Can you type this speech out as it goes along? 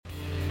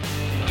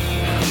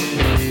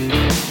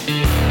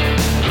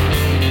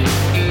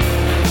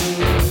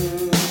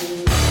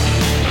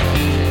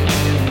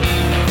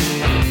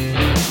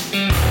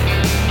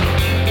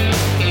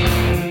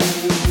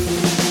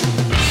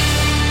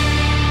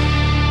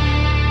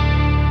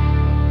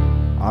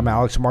I'm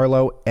Alex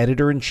Marlow,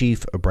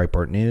 editor-in-chief of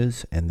Breitbart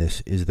News, and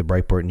this is the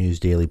Breitbart News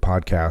Daily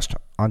podcast.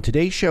 On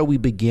today's show, we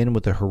begin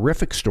with a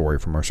horrific story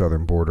from our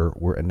southern border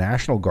where a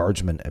National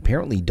Guardsman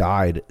apparently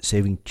died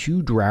saving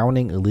 2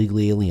 drowning illegal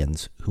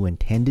aliens who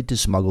intended to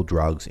smuggle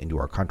drugs into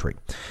our country.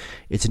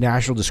 It's a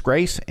national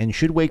disgrace and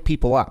should wake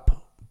people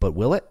up, but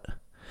will it?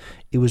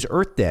 It was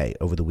Earth Day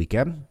over the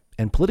weekend,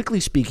 and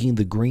politically speaking,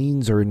 the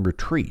Greens are in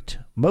retreat,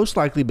 most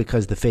likely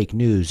because the fake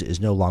news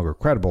is no longer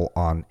credible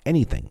on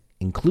anything,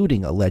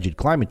 including alleged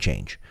climate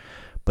change.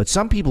 But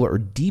some people are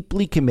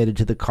deeply committed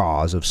to the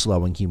cause of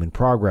slowing human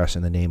progress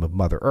in the name of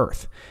Mother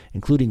Earth,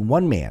 including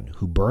one man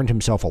who burned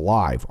himself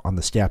alive on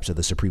the steps of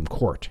the Supreme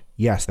Court.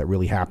 Yes, that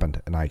really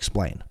happened, and I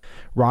explain.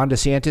 Ron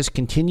DeSantis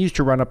continues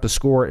to run up the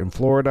score in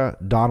Florida.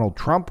 Donald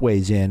Trump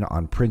weighs in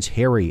on Prince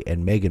Harry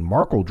and Meghan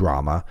Markle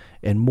drama,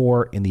 and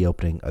more in the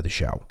opening of the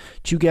show.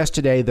 2 guests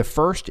today. The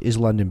first is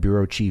London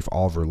Bureau Chief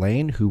Oliver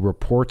Lane, who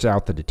reports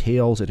out the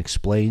details and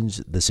explains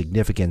the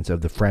significance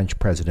of the French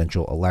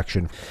presidential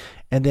election.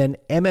 And then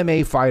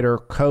MMA fighter,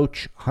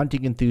 coach,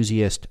 hunting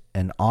enthusiast,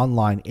 and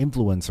online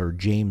influencer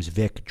James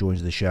Vick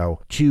joins the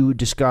show to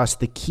discuss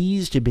the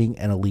keys to being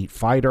an elite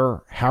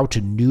fighter, how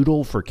to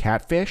noodle for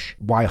catfish,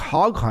 why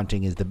hog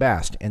hunting is the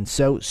best, and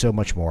so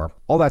much more.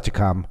 All that to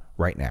come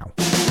right now.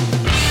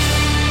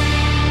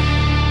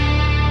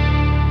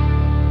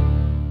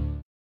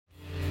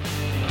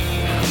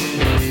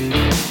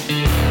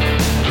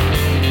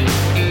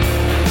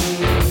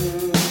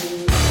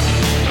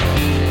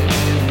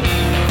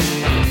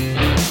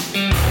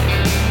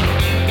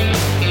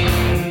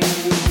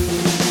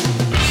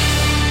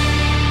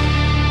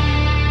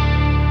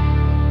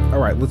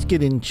 Let's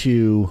get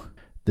into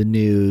the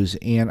news,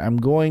 and I'm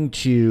going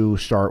to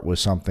start with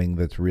something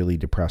that's really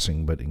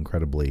depressing but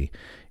incredibly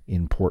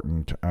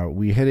important.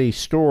 We had a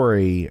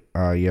story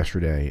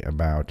yesterday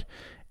about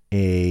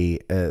a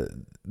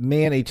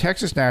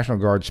Texas National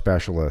Guard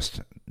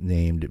specialist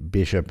named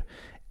Bishop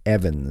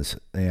Evans,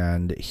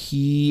 and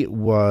he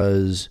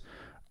was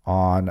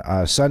on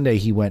Sunday,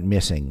 he went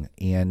missing,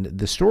 and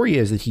the story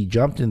is that he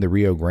jumped in the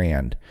Rio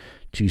Grande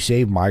to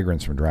save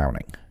migrants from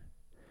drowning.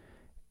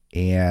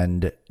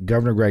 And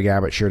Governor Greg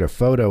Abbott shared a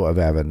photo of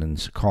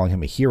Evans, calling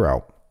him a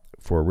hero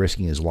for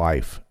risking his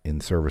life in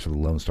service of the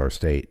Lone Star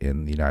State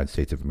in the United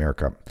States of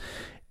America.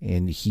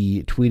 And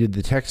he tweeted,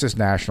 "The Texas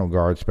National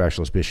Guard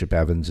specialist Bishop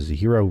Evans is a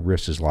hero who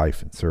risked his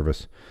life in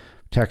service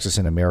of Texas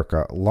and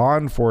America. Law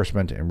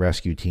enforcement and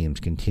rescue teams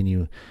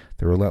continue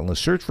the relentless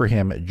search for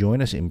him.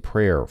 Join us in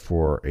prayer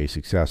for a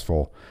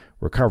successful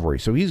recovery."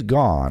 So he's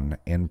gone,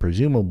 and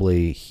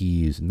presumably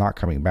he's not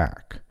coming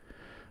back.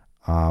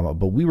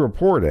 But we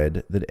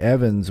reported that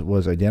Evans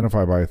was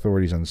identified by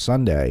authorities on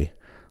Sunday,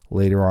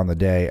 later on the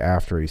day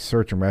after a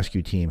search and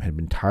rescue team had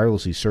been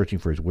tirelessly searching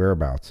for his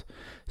whereabouts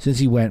since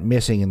he went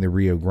missing in the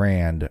Rio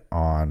Grande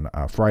on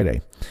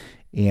Friday.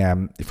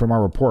 And from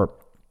our report,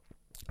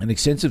 an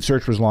extensive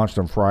search was launched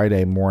on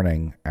Friday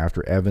morning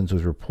after Evans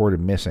was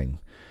reported missing.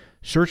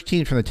 Search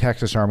teams from the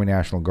Texas Army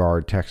National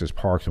Guard, Texas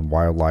Parks and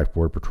Wildlife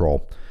Border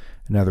Patrol,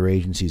 and other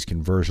agencies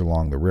converged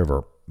along the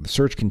river. The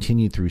search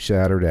continued through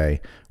Saturday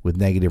with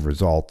negative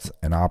results,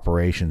 and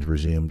operations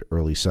resumed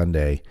early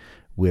Sunday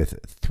with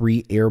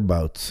 3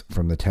 airboats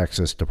from the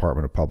Texas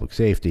Department of Public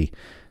Safety.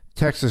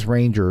 Texas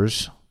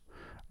Rangers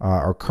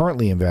are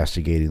currently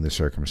investigating the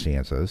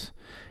circumstances,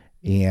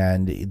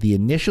 and the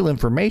initial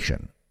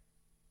information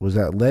was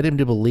that led him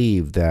to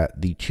believe that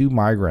the 2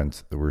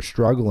 migrants that were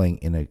struggling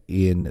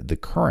in the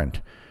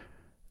current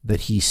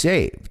that he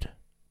saved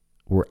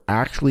were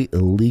actually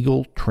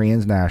illegal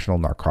transnational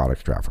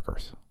narcotics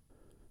traffickers.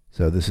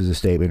 So this is a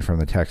statement from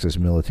the Texas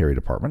Military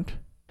Department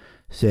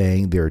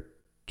saying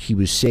he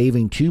was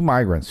saving 2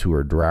 migrants who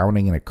were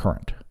drowning in a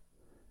current.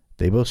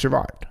 They both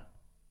survived.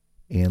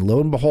 And lo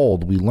and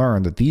behold, we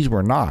learned that these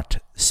were not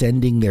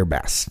sending their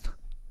best.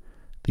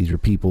 These were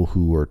people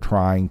who were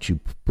trying to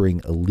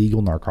bring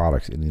illegal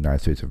narcotics in the United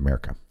States of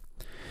America.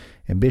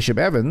 And Bishop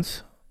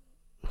Evans,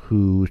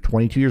 who's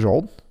 22 years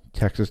old,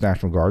 Texas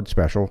National Guard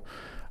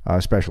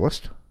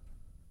specialist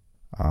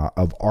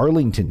of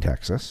Arlington,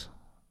 Texas,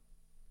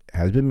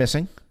 has been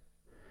missing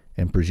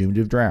and presumed to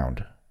have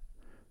drowned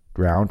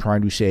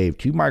trying to save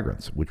 2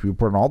 migrants, which we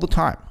report on all the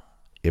time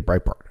at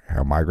Breitbart,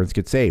 how migrants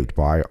get saved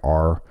by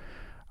our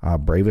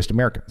bravest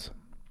Americans.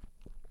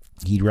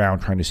 He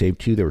drowned trying to save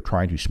 2 that were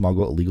trying to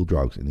smuggle illegal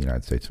drugs in the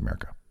United States of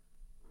America.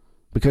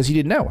 Because he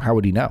didn't know. How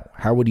would he know?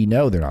 How would he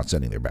know they're not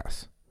sending their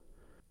best?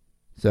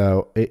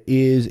 So it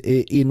is,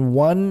 in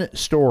one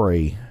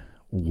story,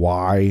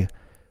 why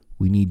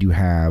we need to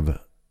have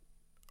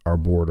our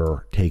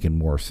border taken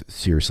more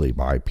seriously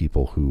by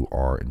people who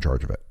are in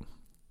charge of it.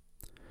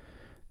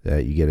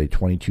 That you get a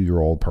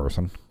 22-year-old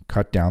person,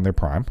 cut down their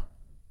prime.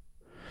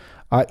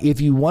 If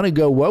you want to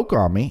go woke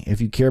on me, if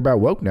you care about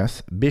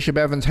wokeness, Bishop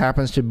Evans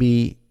happens to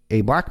be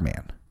a black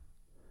man.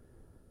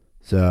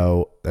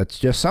 So that's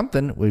just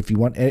something. If you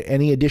want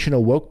any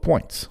additional woke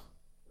points,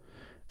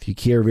 if you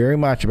care very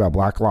much about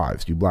black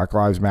lives, do black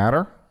lives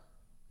matter?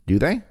 Do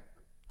they?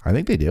 I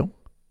think they do.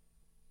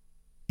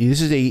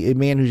 This is a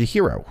man who's a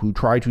hero who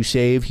tried to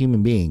save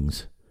human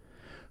beings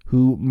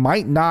who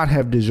might not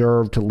have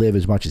deserved to live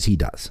as much as he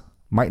does.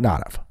 Might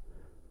not have.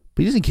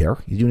 But he doesn't care.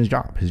 He's doing his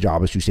job. His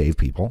job is to save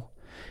people.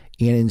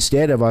 And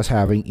instead of us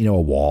having,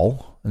 a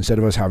wall, instead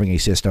of us having a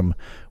system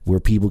where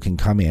people can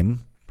come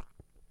in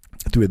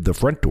through the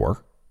front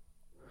door,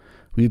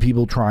 we have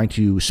people trying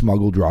to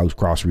smuggle drugs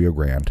across Rio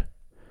Grande.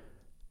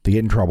 They get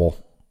in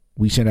trouble.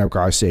 We send out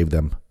guys, save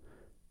them.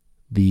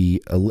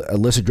 The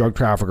illicit drug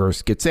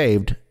traffickers get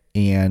saved,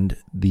 and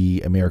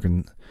the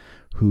American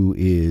who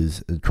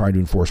is trying to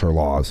enforce our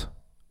laws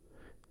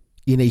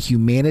in a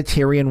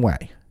humanitarian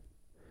way,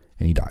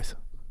 and he dies.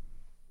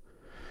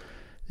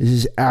 This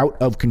is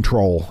out of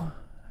control.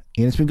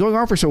 And it's been going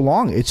on for so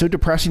long. It's so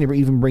depressing to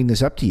even bring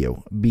this up to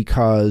you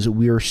because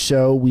we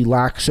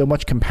lack so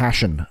much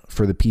compassion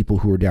for the people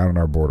who are down on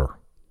our border.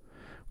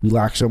 We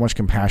lack so much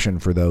compassion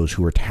for those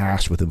who are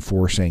tasked with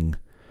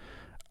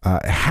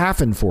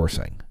half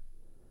enforcing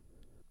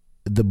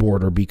the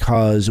border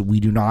because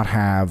we do not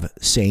have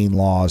sane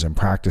laws and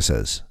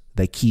practices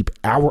that keep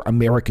our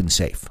Americans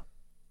safe.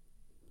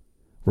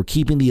 We're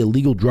keeping the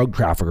illegal drug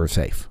traffickers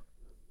safe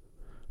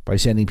by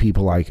sending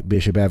people like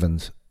Bishop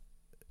Evans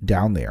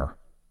down there,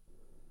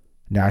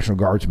 National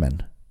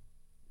Guardsman,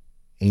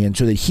 and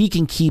so that he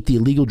can keep the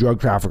illegal drug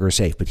traffickers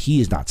safe, but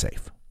he is not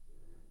safe.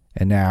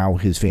 And now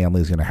his family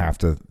is going to have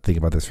to think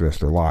about this for the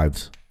rest of their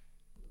lives.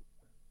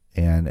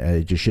 And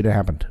it just should have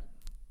happened.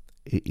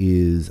 It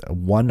is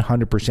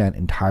 100%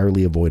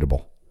 entirely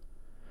avoidable.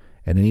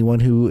 And anyone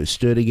who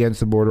stood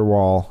against the border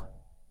wall,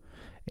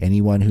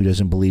 anyone who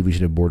doesn't believe we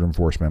should have border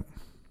enforcement,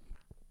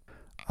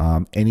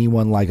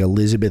 anyone like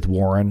Elizabeth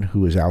Warren,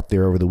 who was out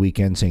there over the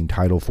weekend saying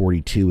Title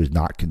 42 is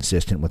not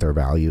consistent with our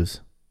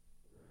values,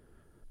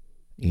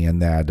 and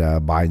that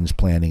Biden's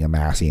planning a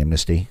mass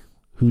amnesty.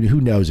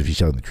 Who knows if she's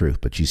telling the truth,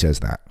 but she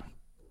says that.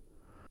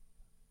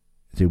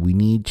 So we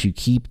need to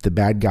keep the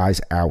bad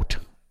guys out,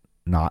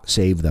 not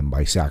save them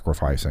by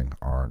sacrificing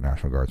our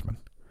National Guardsmen.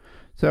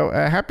 So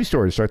a happy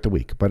story to start the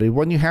week, but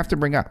one you have to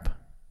bring up.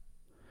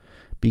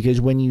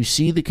 Because when you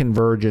see the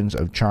convergence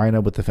of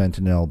China with the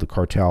fentanyl, the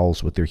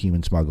cartels with their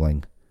human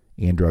smuggling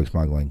and drug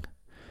smuggling,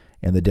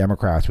 and the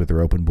Democrats with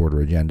their open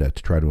border agenda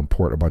to try to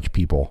import a bunch of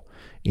people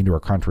into our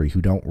country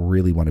who don't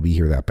really want to be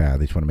here that bad,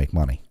 they just want to make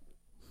money.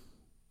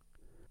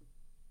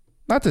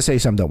 Not to say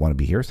some don't want to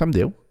be here, some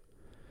do.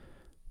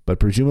 But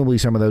presumably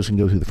some of those can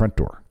go through the front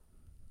door.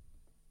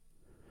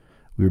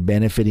 We're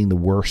benefiting the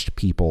worst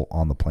people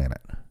on the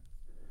planet,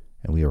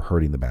 and we are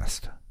hurting the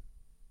best.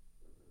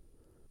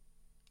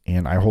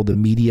 And I hold the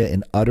media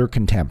in utter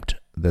contempt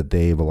that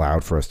they've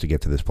allowed for us to get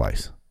to this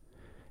place.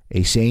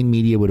 A sane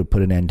media would have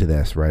put an end to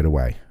this right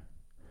away.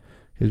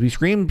 Because we've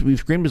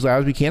screamed as loud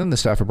as we can in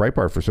this stuff at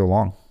Breitbart for so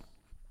long.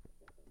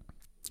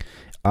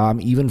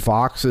 Even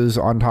Fox is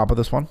on top of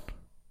this one,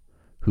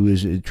 who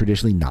has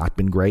traditionally not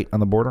been great on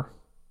the border.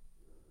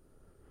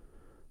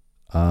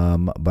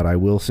 But I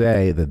will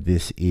say that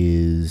this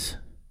is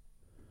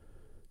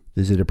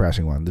a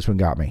depressing one. This one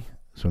got me.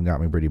 This one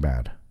got me pretty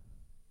bad.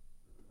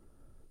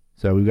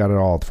 So we've got it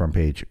all at the front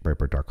page,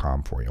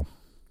 Breitbart.com for you.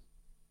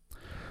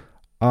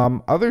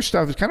 Other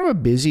stuff is kind of a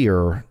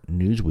busier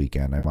news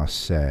weekend, I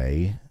must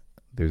say.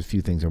 There's a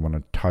few things I want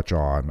to touch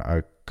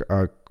on.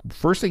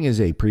 First thing is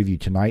a preview.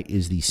 Tonight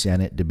is the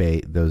Senate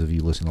debate. Those of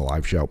you listening to the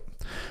live show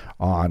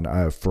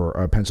on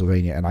for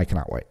Pennsylvania, and I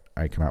cannot wait.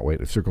 I cannot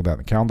wait to circle that in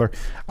the calendar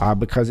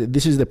because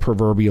this is the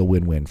proverbial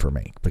win-win for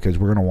me, because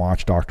we're going to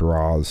watch Dr.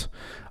 Oz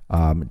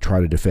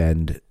try to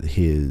defend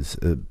his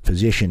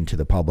position to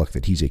the public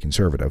that he's a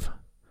conservative.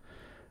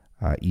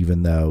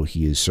 Even though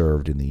he has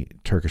served in the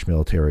Turkish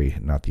military,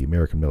 not the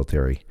American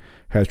military,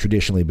 has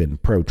traditionally been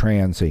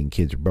pro-trans, saying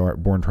kids are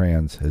born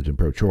trans, has been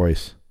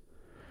pro-choice,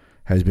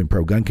 has been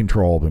pro-gun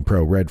control, been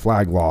pro-red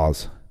flag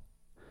laws.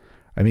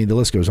 I mean, the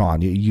list goes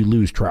on. You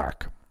lose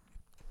track.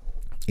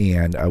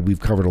 And we've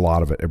covered a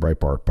lot of it at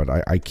Breitbart, but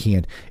I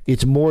can't.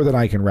 It's more than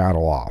I can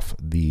rattle off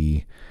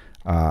the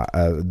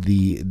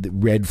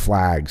red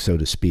flag, so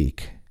to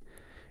speak,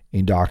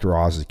 in Dr.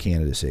 Oz's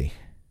candidacy.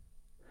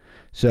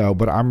 So,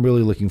 but I'm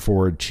really looking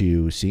forward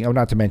to seeing,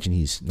 not to mention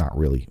he's not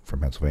really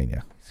from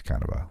Pennsylvania. He's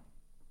kind of a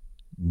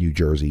New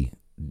Jersey,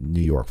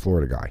 New York,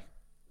 Florida guy.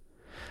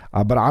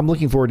 But I'm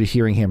looking forward to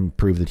hearing him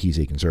prove that he's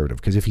a conservative,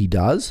 because if he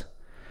does,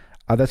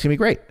 that's going to be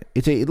great.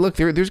 Look,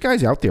 there's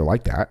guys out there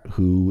like that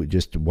who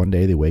just one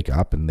day they wake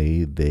up and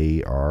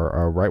they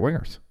are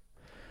right-wingers.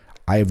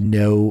 I have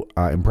no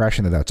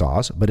impression that that's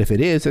Oz, but if it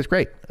is, that's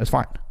great. That's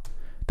fine.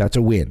 That's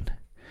a win.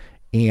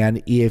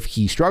 And if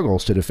he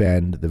struggles to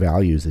defend the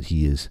values that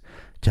he is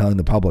telling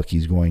the public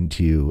he's going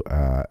to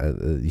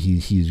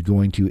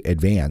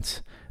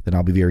advance, then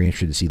I'll be very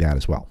interested to see that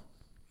as well.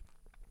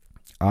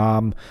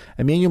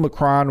 Emmanuel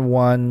Macron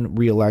won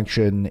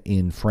re-election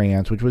in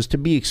France, which was to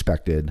be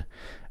expected.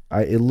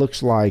 It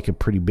looks like a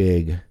pretty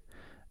big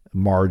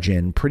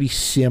margin, pretty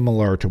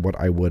similar to what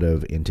I would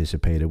have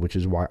anticipated, which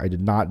is why I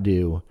did not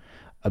do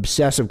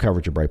obsessive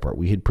coverage of Breitbart.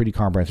 We had pretty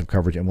comprehensive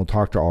coverage, and we'll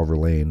talk to Oliver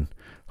Lane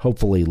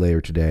hopefully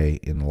later today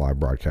in the live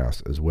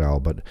broadcast as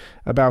well, but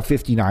about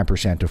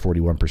 59% to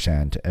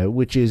 41%,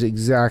 which is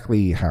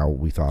exactly how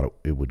we thought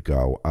it would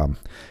go.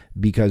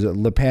 Because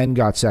Le Pen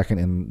got second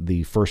in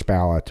the first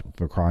ballot,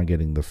 Macron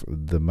getting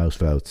the most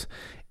votes,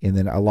 and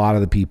then a lot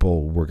of the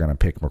people were going to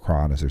pick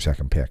Macron as their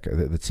second pick.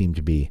 That seemed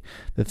to be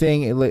the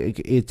thing.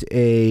 It's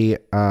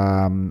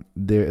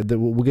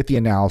we'll get the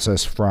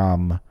analysis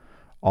from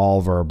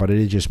Oliver, but it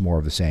is just more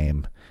of the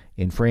same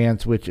in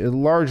France, which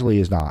largely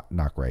is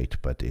not great,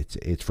 but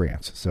it's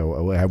France.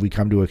 So have we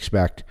come to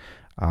expect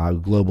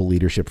global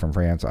leadership from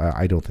France?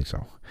 I don't think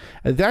so.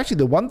 Actually,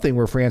 the one thing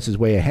where France is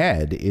way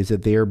ahead is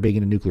that they are big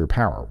into nuclear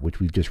power, which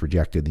we've just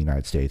rejected in the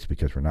United States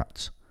because we're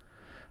nuts.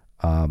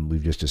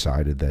 We've just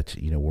decided that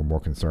we're more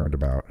concerned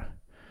about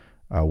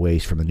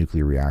waste from the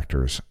nuclear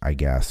reactors, I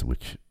guess,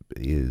 which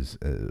is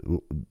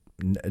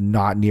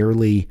not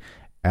nearly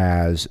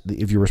as,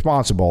 if you're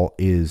responsible,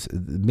 is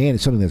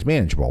something that's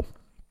manageable.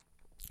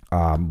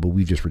 But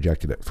we've just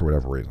rejected it for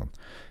whatever reason.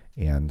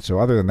 And so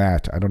other than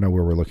that, I don't know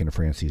where we're looking at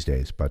France these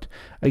days. But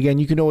again,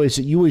 you always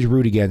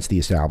root against the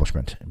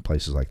establishment in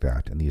places like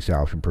that. And the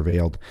establishment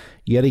prevailed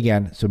yet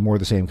again. So more of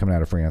the same coming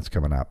out of France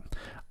coming up.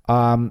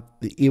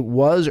 It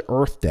was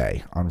Earth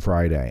Day on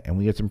Friday, and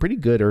we had some pretty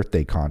good Earth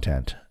Day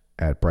content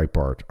at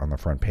Breitbart on the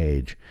front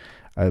page,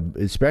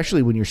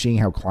 especially when you're seeing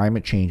how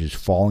climate change is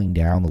falling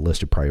down the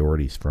list of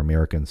priorities for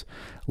Americans,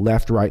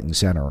 left, right, and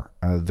center.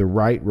 The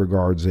right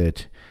regards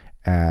it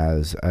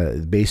as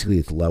basically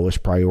its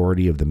lowest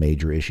priority of the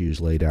major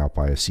issues laid out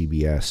by a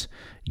CBS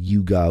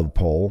YouGov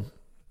poll.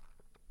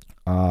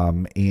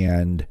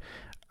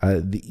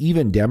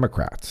 Even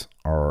Democrats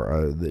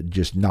are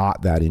just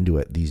not that into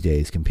it these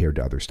days compared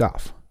to other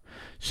stuff.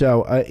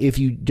 So if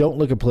you don't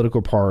look at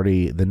political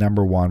party, the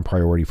number one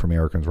priority for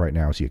Americans right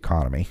now is the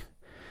economy.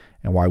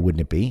 And why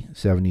wouldn't it be?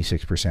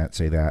 76%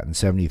 say that, and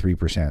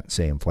 73%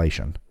 say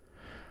inflation.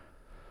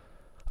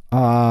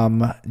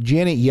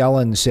 Janet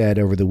Yellen said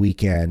over the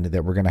weekend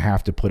that we're going to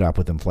have to put up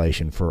with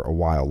inflation for a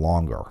while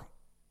longer.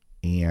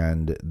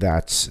 And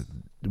that's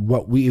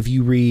what if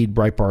you read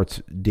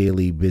Breitbart's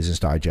daily business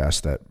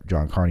digest that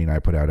John Carney and I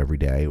put out every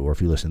day, or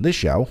if you listen to this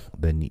show,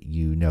 then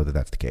you know that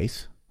that's the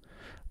case.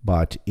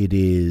 But it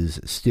is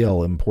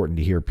still important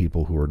to hear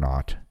people who are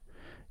not,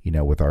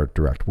 with our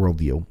direct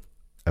worldview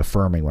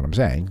affirming what I'm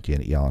saying.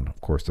 Janet Yellen, of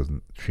course,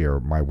 doesn't share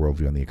my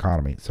worldview on the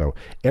economy. So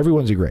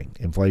everyone's agreeing.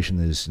 Inflation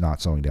is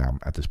not slowing down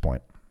at this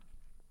point.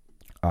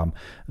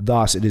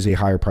 Thus, it is a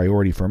higher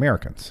priority for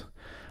Americans.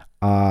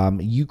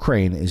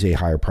 Ukraine is a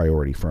higher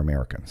priority for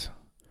Americans.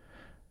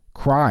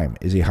 Crime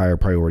is a higher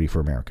priority for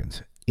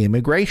Americans.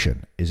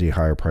 Immigration is a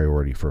higher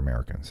priority for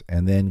Americans.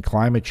 And then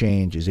climate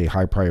change is a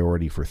high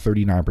priority for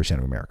 39%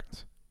 of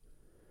Americans.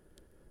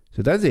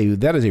 So that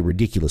is a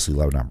ridiculously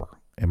low number,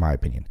 in my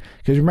opinion.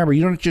 Because remember,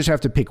 you don't just have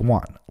to pick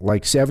one.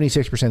 Like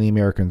 76% of the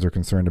Americans are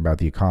concerned about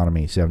the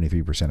economy,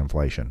 73%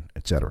 inflation,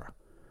 etc.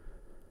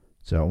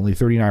 So only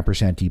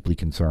 39% deeply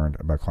concerned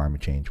about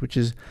climate change, which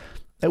is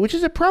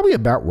probably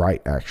about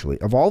right, actually.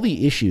 Of all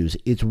the issues,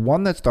 it's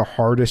one that's the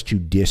hardest to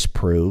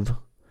disprove.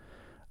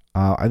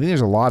 I think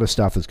there's a lot of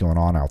stuff that's going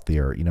on out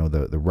there.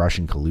 The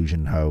Russian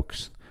collusion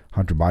hoax,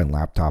 Hunter Biden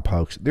laptop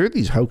hoax. There are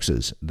these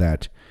hoaxes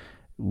that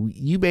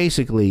you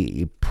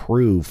basically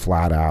prove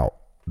flat out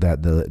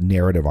that the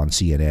narrative on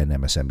CNN,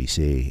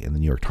 MSNBC, and the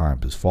New York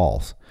Times is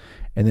false.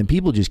 And then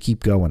people just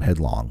keep going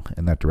headlong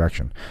in that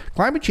direction.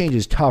 Climate change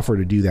is tougher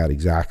to do that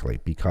exactly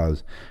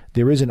because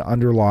there is an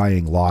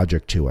underlying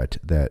logic to it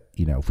that,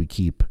 if we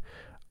keep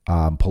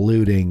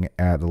polluting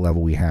at the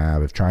level we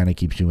have, if China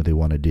keeps doing what they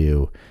want to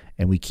do,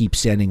 and we keep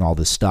sending all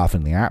this stuff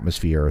in the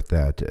atmosphere,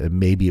 that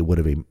maybe it would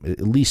have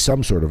at least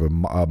some sort of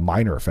a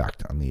minor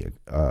effect on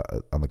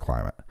the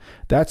climate.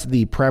 That's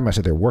the premise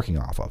that they're working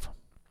off of.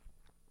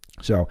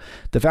 So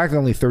the fact that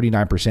only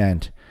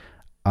 39%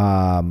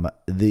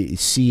 they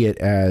see it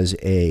as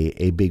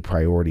a big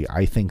priority,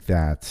 I think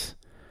that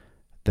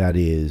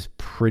is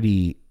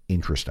pretty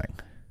interesting.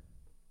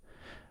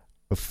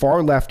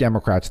 Far left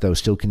Democrats, though,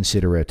 still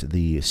consider it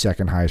the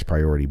second highest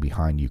priority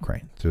behind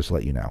Ukraine. Just to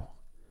let you know.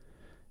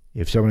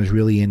 If someone is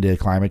really into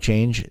climate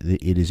change,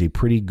 it is a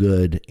pretty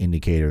good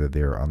indicator that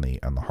they're on the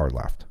hard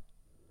left.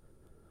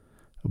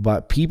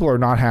 But people are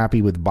not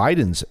happy with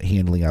Biden's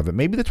handling of it.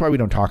 Maybe that's why we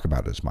don't talk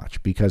about it as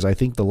much, because I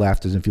think the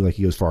left doesn't feel like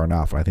he goes far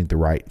enough, and I think the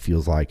right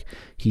feels like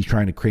he's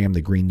trying to cram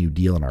the Green New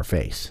Deal in our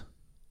face.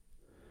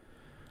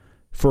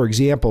 For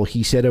example,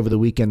 he said over the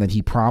weekend that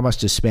he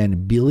promised to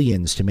spend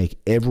billions to make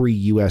every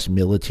U.S.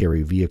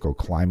 military vehicle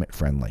climate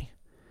friendly.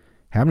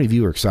 How many of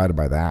you are excited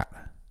by that?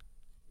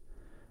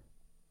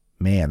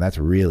 Man, that's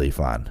really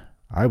fun.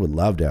 I would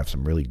love to have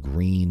some really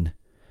green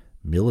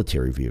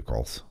military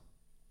vehicles.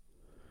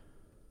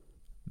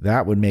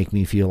 That would make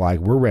me feel like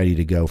we're ready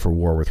to go for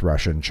war with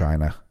Russia and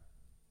China.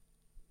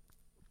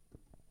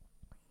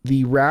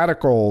 The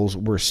radicals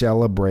were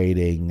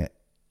celebrating,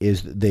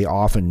 as they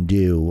often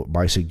do,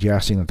 by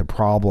suggesting that the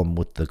problem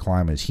with the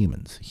climate is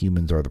humans.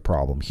 Humans are the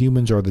problem.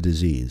 Humans are the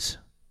disease.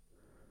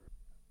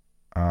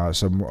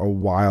 some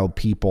wild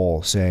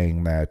people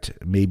saying that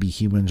maybe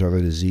humans are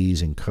the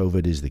disease and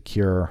COVID is the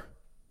cure.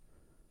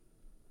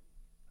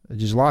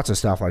 There's lots of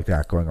stuff like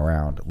that going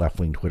around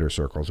left-wing Twitter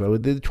circles. So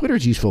the Twitter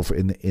is useful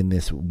in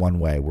this one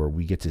way, where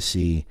we get to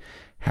see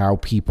how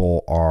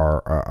people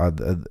are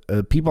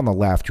people on the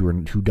left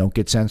who don't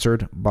get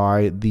censored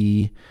by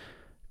the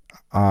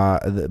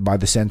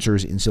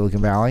censors in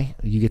Silicon Valley.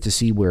 You get to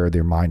see where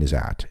their mind is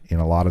at,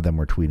 and a lot of them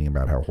were tweeting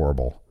about how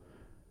horrible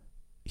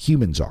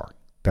humans are.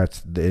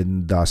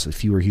 And thus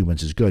fewer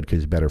humans is good because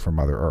it's better for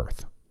Mother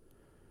Earth.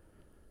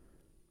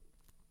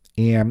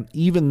 And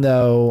even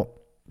though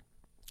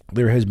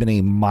there has been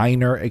a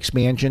minor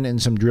expansion in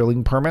some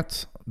drilling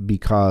permits,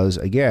 because,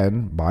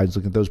 again, Biden's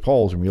looking at those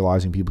polls and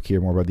realizing people care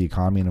more about the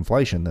economy and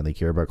inflation than they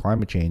care about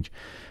climate change.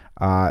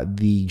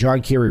 The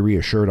John Kerry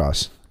reassured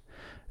us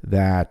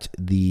that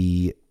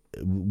we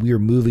are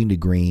moving to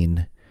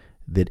green,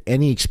 that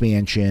any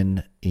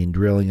expansion in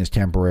drilling is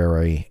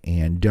temporary,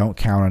 and don't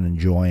count on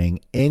enjoying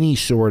any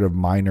sort of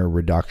minor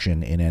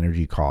reduction in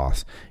energy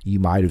costs you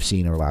might have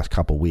seen over the last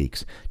couple of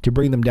weeks to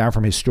bring them down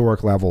from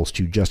historic levels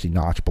to just a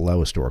notch below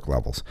historic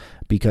levels.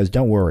 Because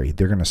don't worry,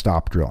 they're going to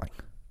stop drilling.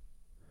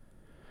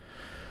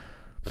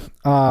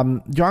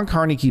 John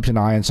Carney keeps an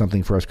eye on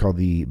something for us called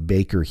the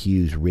Baker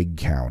Hughes rig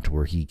count,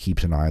 where he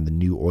keeps an eye on the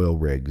new oil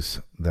rigs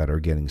that are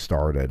getting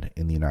started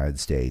in the United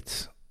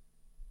States.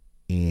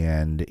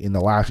 And in the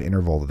last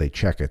interval that they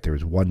check it, there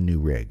was one new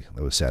rig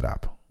that was set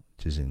up,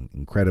 which is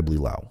incredibly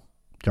low.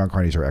 John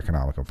Carney's our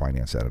economic and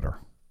finance editor.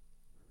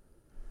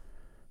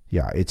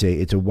 Yeah, it's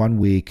a 1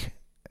 week,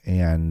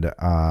 and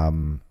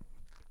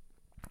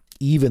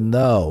even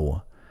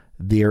though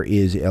there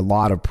is a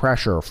lot of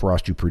pressure for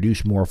us to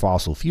produce more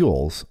fossil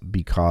fuels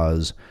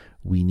because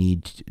the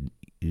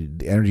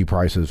energy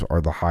prices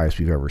are the highest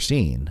we've ever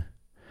seen,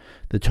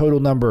 the total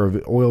number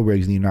of oil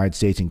rigs in the United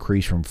States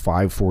increased from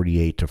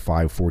 548 to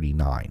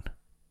 549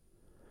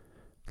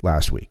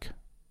 last week.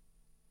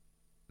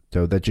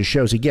 So that just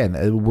shows,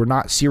 again, we're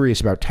not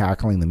serious about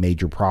tackling the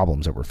major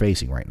problems that we're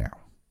facing right now.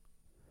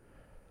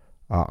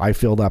 I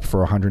filled up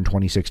for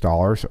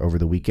 $126 over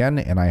the weekend,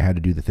 and I had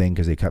to do the thing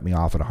because they cut me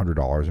off at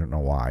 $100. I don't know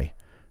why.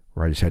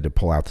 Where I just had to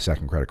pull out the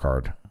second credit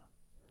card.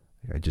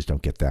 I just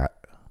don't get that.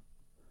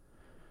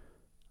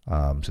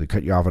 So they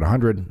cut you off at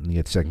 $100, and you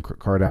get the second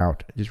card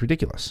out. It's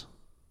ridiculous.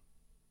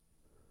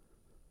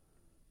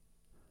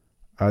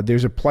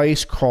 There's a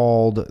place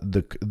called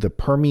the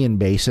Permian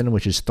Basin,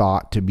 which is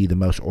thought to be the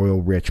most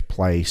oil-rich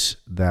place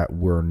that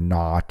we're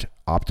not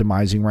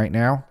optimizing right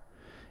now.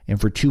 And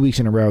for 2 weeks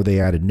in a row, they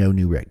added no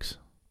new rigs.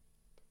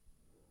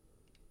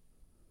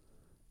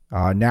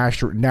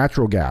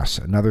 Natural gas,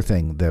 another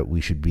thing that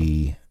we should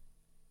be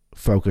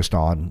focused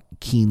on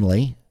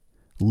keenly.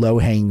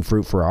 Low-hanging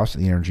fruit for us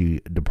in the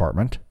energy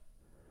department.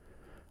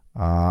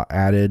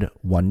 Added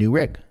one new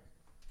rig.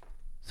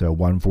 So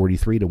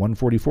 143 to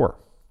 144.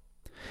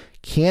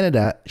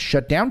 Canada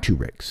shut down 2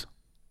 rigs.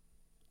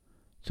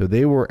 So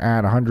they were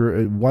at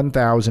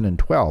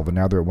 1,012, and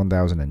now they're at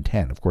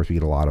 1,010. Of course, we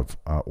get a lot of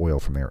oil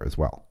from there as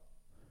well.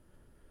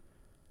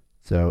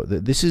 So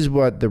this is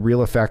what the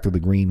real effect of the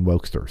green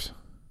wokesters.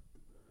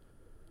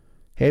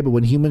 Hey, but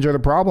when humans are the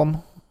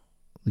problem,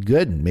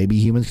 good. Maybe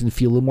humans can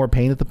feel a little more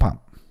pain at the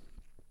pump.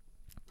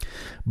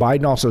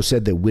 Biden also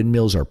said that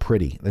windmills are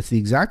pretty. That's the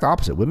exact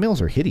opposite.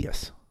 Windmills are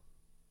hideous.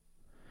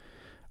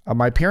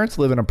 My parents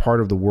live in a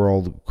part of the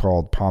world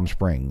called Palm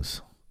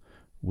Springs,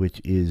 which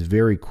is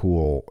very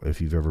cool if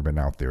you've ever been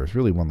out there. It's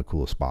really one of the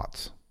coolest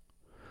spots.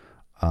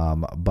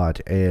 But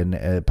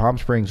in Palm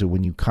Springs,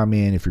 when you come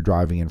in, if you're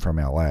driving in from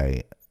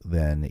LA,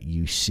 then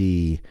you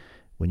see,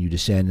 when you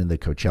descend in the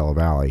Coachella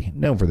Valley,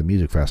 known for the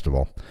music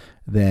festival,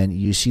 then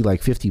you see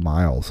like 50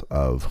 miles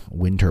of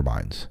wind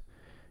turbines.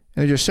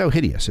 And they're just so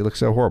hideous. It looks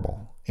so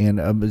horrible.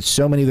 And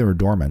so many of them are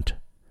dormant.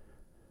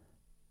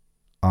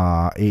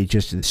 So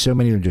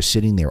many of them just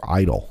sitting there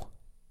idle,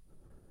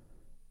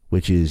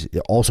 which is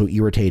also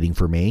irritating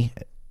for me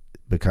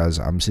because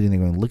I'm sitting there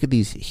going, look at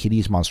these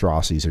hideous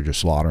monstrosities. They're just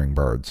slaughtering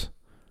birds.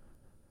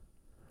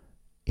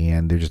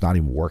 And they're just not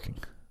even working.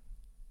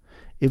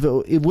 If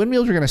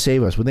windmills are going to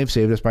save us, wouldn't they have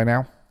saved us by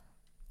now?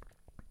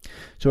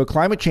 So a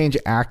climate change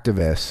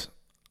activist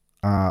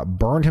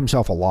burned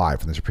himself alive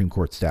from the Supreme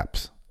Court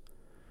steps.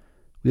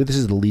 This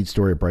is the lead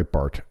story of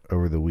Breitbart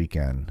over the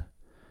weekend.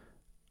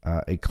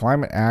 A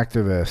climate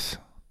activist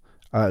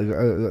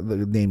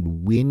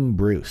named Wynn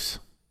Bruce,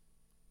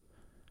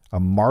 a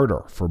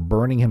martyr for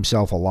burning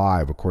himself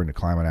alive, according to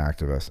climate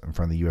activists, in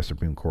front of the U.S.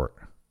 Supreme Court.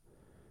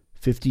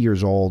 50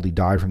 years old, he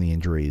died from the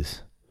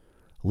injuries,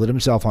 lit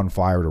himself on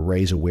fire to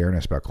raise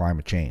awareness about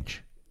climate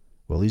change.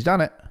 Well, he's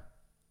done it.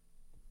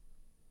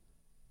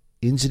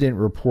 Incident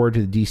reported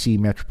to the D.C.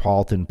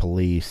 Metropolitan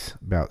Police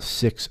about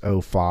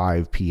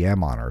 6:05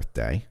 p.m. on Earth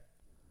Day.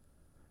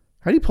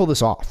 How do you pull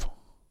this off?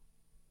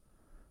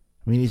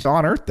 I mean, it's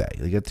on Earth Day.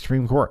 Like at the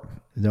Supreme Court.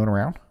 Is no one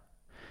around?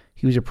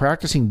 He was a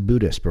practicing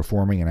Buddhist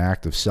performing an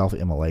act of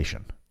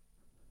self-immolation.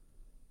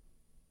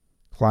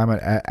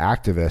 Climate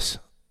activists,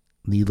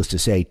 needless to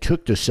say,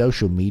 took to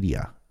social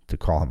media to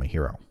call him a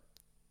hero.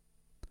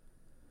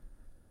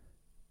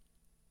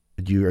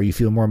 Are you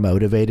feeling more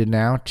motivated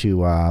now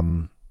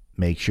to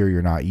make sure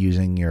you're not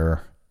using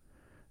your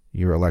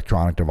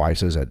electronic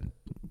devices at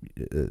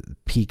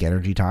peak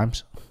energy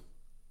times?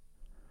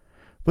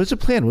 What's the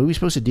plan? What are we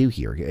supposed to do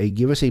here?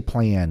 Give us a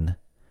plan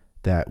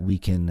that we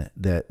can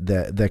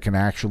that can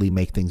actually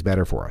make things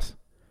better for us.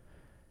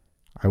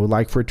 I would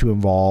like for it to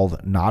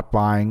involve not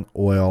buying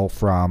oil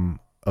from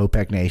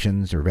OPEC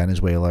nations or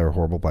Venezuela or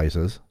horrible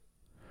places.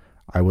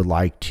 I would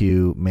like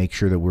to make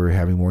sure that we're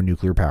having more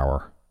nuclear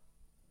power.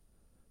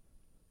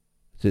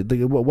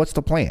 What's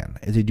the plan?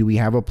 Do we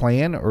have a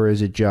plan, or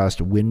is it just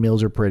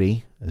windmills are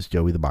pretty, as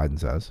Joey the Biden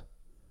says,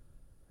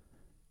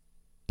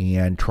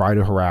 and try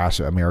to harass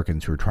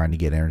Americans who are trying to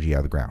get energy out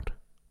of the ground,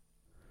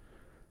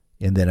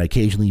 and then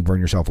occasionally burn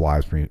yourself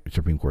alive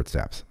Supreme Court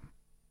steps?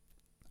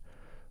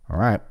 All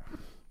right.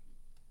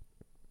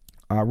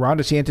 Ron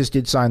DeSantis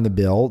did sign the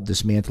bill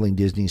dismantling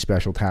Disney's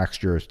special tax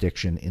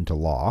jurisdiction into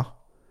law.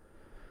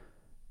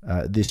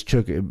 This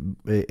took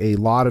a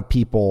lot of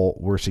people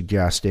were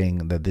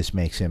suggesting that this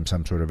makes him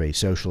some sort of a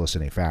socialist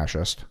and a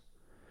fascist.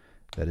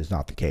 That is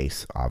not the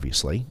case,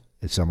 obviously.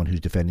 It's someone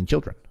who's defending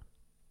children.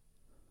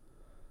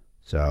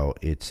 So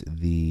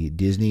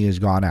Disney has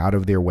gone out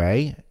of their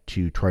way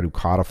to try to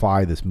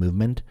codify this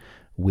movement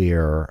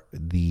where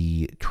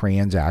the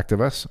trans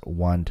activists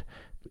want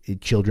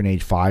children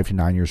aged 5 to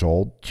 9 years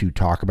old to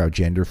talk about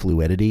gender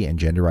fluidity and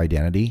gender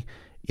identity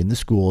in the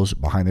schools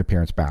behind their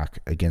parents' back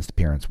against the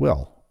parents'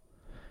 will.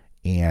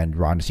 And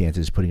Ron DeSantis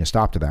is putting a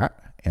stop to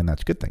that, and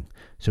that's a good thing.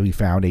 So he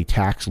found a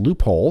tax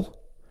loophole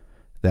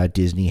that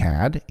Disney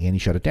had, and he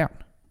shut it down.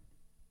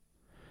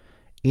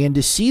 And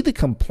to see the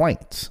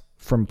complaints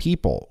from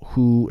people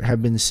who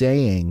have been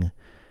saying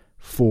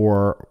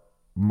for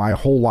my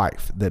whole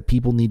life that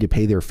people need to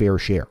pay their fair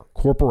share,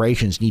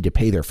 corporations need to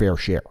pay their fair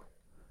share.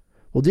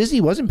 Well,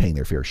 Disney wasn't paying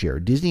their fair share.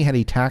 Disney had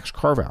a tax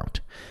carve-out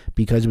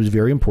because it was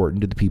very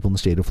important to the people in the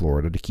state of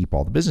Florida to keep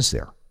all the business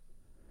there.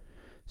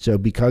 So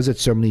because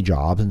it's so many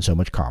jobs and so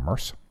much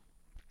commerce,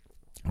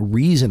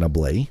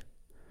 reasonably,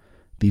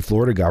 the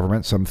Florida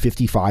government some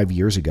 55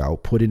 years ago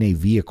put in a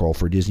vehicle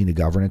for Disney to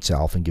govern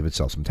itself and give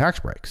itself some tax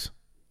breaks.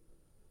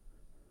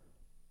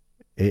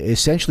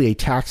 Essentially a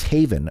tax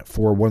haven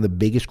for one of the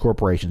biggest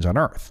corporations on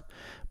earth.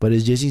 But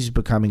as Disney's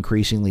become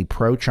increasingly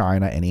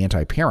pro-China and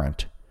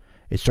anti-parent,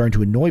 it's starting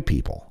to annoy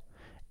people.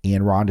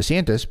 And Ron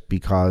DeSantis,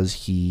 because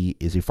he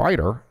is a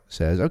fighter,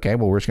 says, okay,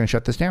 well, we're just going to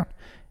shut this down.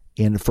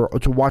 And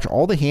to watch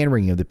all the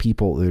hand-wringing of the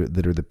people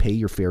that are the pay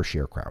your fair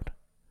share crowd.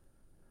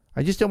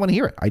 I just don't want to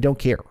hear it. I don't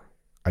care.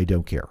 I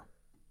don't care.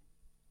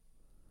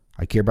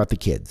 I care about the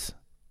kids,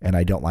 and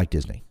I don't like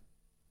Disney.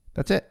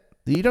 That's it.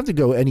 You don't have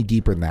to go any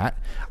deeper than that.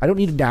 I don't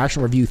need a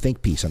National Review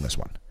think piece on this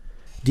one.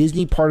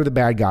 Disney, part of the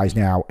bad guys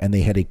now, and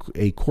they had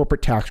a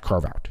corporate tax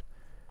carve-out.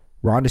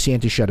 Ron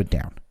DeSantis shut it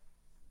down.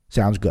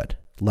 Sounds good.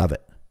 Love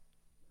it.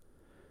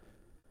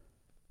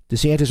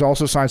 DeSantis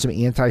also signed some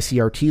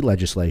anti-CRT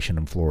legislation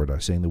in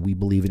Florida, saying that we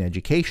believe in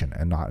education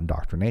and not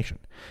indoctrination.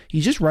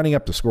 He's just running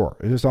up the score.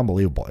 It's just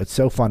unbelievable. It's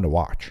so fun to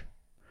watch.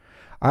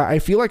 I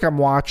feel like I'm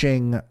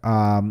watching,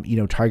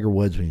 Tiger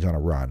Woods when he's on a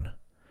run,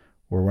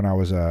 or when I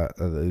was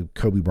a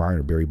Kobe Bryant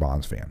or Barry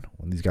Bonds fan.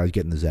 When these guys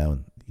get in the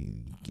zone,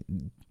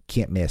 you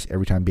can't miss.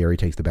 Every time Barry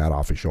takes the bat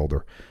off his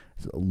shoulder,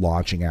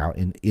 launching out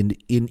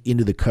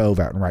into the cove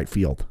out in right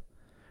field.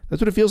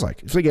 That's what it feels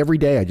like. It's like every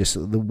day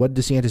what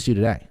did DeSantis do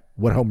today?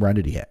 What home run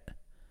did he hit?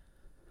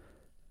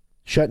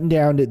 Shutting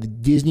down the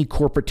Disney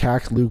corporate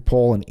tax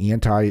loophole and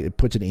it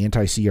puts an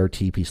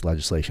anti-CRT piece of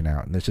legislation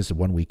out. And that's just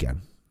one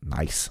weekend.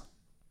 Nice.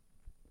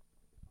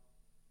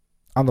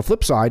 On the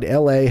flip side,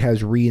 LA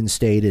has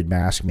reinstated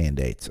mask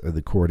mandates,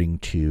 according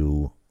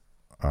to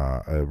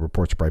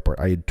reports of Breitbart.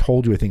 I had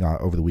told you, I think,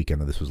 over the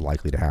weekend that this was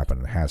likely to happen,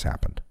 and it has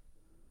happened.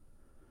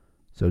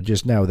 So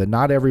just know that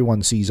not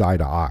everyone sees eye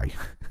to eye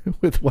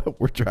with what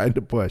we're trying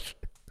to push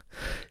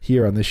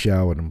here on this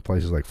show and in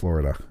places like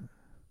Florida.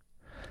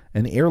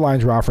 And the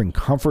airlines are offering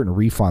comfort and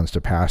refunds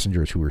to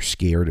passengers who are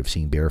scared of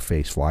seeing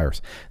barefaced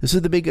flyers. This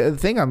is the big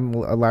thing on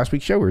last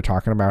week's show. We were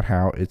talking about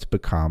how it's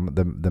become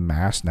the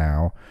masks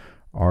now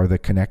are the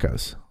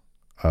Kanekos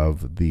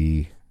of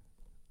the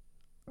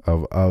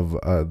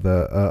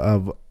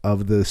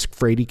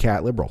Frady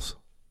cat liberals.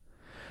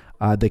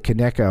 The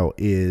Kaneko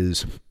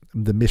is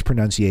the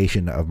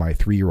mispronunciation of my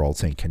 3-year-old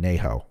saying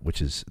conejo,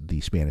 which is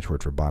the Spanish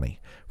word for bunny,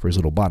 for his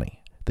little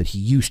bunny that he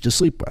used to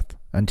sleep with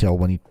until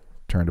when he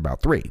turned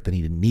about 3. Then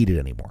he didn't need it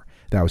anymore.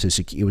 That was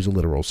it was a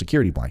literal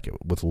security blanket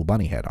with a little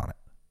bunny head on it.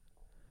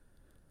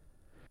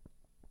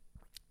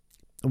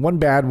 One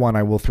bad one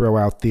I will throw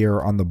out there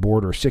on the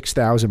border: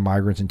 6,000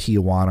 migrants in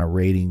Tijuana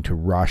raiding to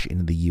rush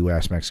into the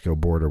U.S.-Mexico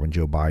border when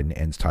Joe Biden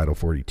ends Title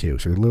 42.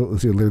 So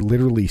they're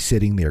literally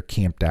sitting there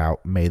camped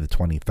out May the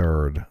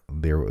 23rd.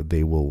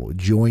 They will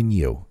join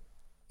you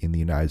in the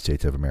United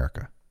States of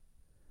America.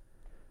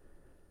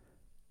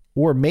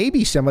 Or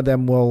maybe some of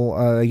them will,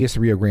 I guess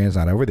the Rio Grande's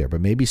not over there,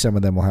 but maybe some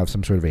of them will have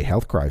some sort of a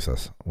health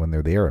crisis when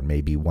they're there, and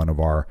maybe one of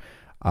our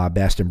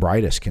best and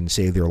brightest can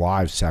save their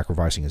lives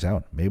sacrificing his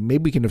own. Maybe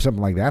we can have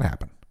something like that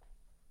happen,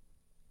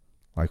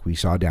 like we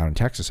saw down in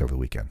Texas over the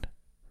weekend.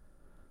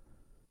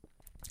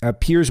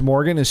 Piers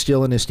Morgan is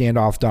still in his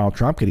standoff with Donald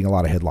Trump, getting a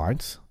lot of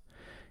headlines.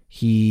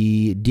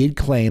 He did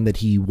claim that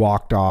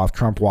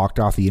Trump walked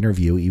off the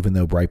interview, even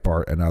though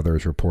Breitbart and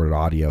others reported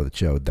audio that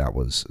showed that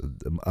was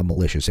a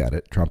malicious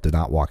edit. Trump did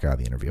not walk out of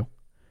the interview.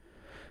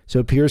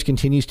 So Piers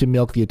continues to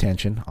milk the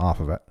attention off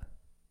of it.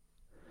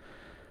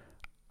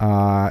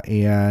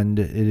 And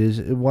it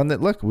is one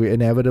that, look, we're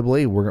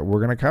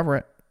going to cover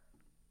it.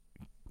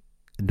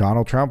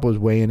 Donald Trump was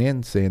weighing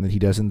in, saying that he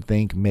doesn't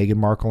think Meghan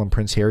Markle and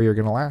Prince Harry are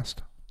going to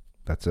last.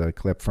 That's a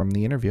clip from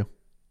the interview.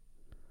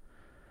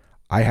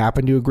 I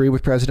happen to agree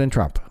with President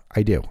Trump.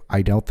 I do.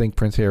 I don't think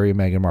Prince Harry and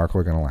Meghan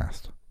Markle are going to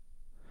last.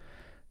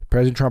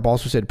 President Trump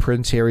also said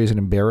Prince Harry is an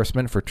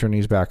embarrassment for turning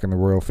his back on the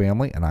royal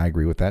family, and I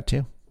agree with that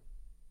too.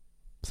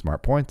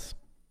 Smart points.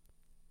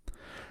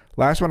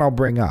 Last one I'll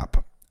bring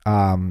up.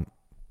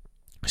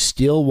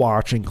 Still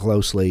watching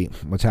closely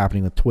what's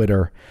happening with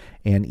Twitter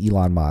and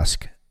Elon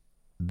Musk.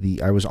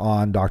 I was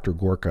on Dr.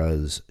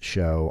 Gorka's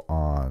show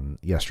on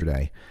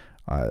yesterday,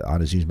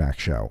 on his Newsmax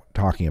show,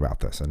 talking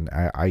about this. And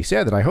I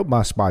said that I hope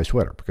Musk buys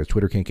Twitter, because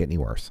Twitter can't get any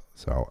worse.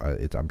 So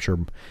I'm sure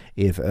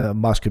if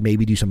Musk could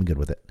maybe do something good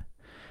with it.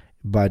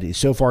 But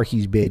so far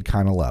he's bid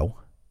kind of low.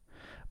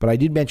 But I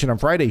did mention on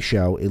Friday's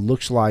show, it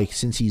looks like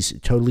since he's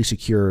totally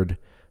secured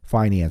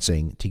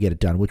financing to get it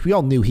done, which we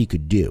all knew he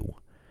could do.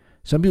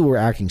 Some people were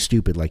acting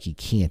stupid like he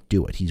can't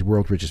do it. He's the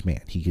world's richest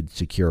man. He could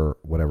secure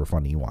whatever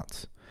funding he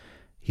wants.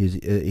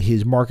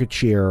 His market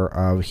share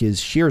of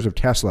his shares of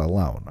Tesla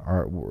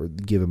alone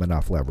give him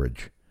enough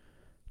leverage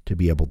to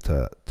be able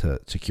to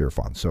secure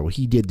funds. So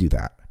he did do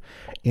that.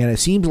 And it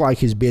seems like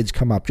his bids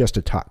come up just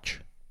a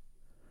touch.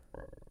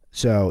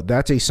 So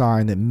that's a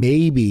sign that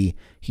maybe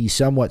he's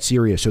somewhat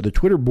serious. So the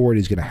Twitter board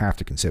is going to have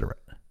to consider it.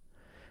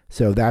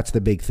 So that's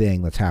the big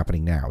thing that's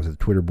happening now, is that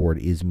the Twitter board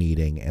is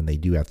meeting, and they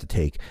do have to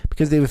take,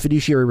 because they have a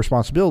fiduciary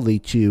responsibility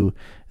to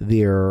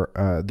their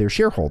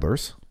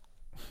shareholders.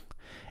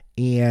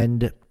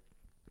 And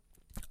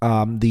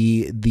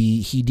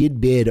he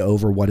did bid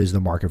over what is the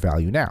market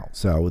value now.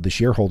 So the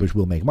shareholders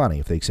will make money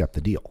if they accept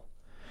the deal.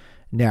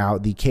 Now,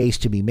 the case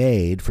to be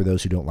made for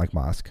those who don't like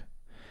Musk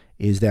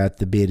is that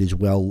the bid is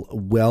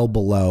well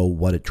below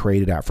what it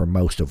traded at for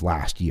most of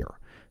last year.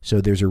 So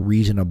there's a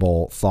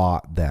reasonable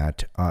thought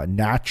that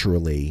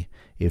naturally,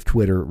 if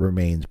Twitter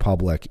remains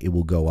public, it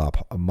will go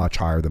up much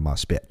higher than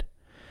Musk's bid,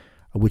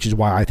 which is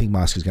why I think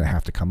Musk is going to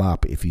have to come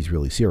up if he's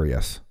really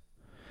serious.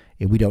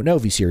 And we don't know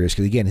if he's serious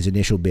because, again, his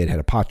initial bid had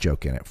a pot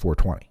joke in it,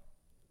 $4.20.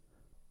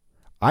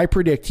 I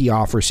predict he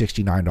offers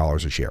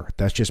 $69 a share.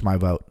 That's just my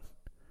vote.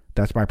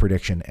 That's my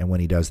prediction. And when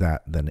he does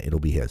that, then it'll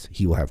be his.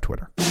 He will have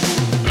Twitter.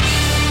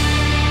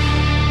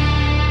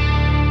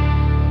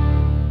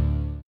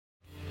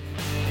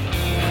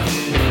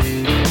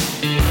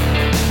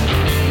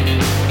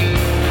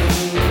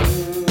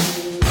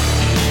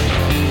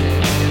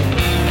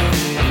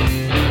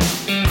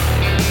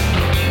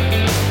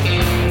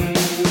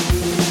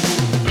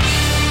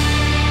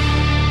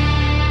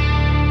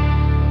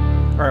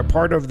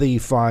 Part of the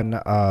fun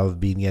of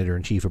being the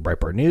editor-in-chief of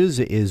Breitbart News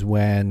is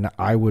when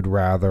I would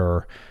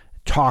rather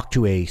talk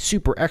to a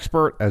super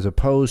expert as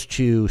opposed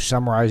to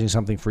summarizing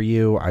something for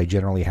you. I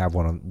generally have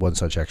one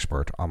such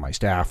expert on my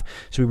staff.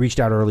 So we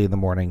reached out early in the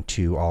morning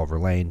to Oliver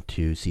Lane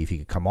to see if he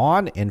could come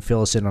on and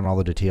fill us in on all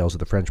the details of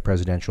the French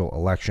presidential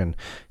election.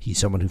 He's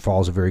someone who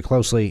follows it very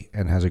closely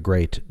and has a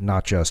great,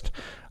 not just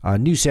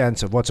new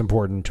sense of what's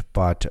important,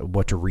 but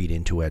what to read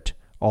into it.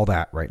 All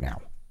that right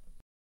now.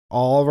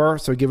 Oliver,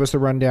 so give us a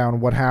rundown.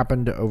 What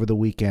happened over the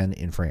weekend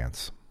in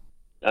France?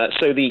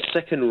 So the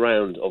second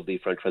round of the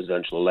French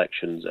presidential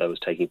elections was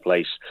taking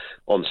place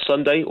on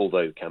Sunday,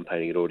 although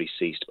campaigning had already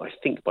ceased, I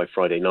think, by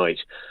Friday night.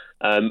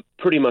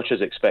 Pretty much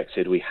as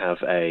expected, we have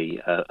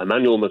a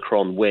Emmanuel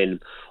Macron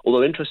win,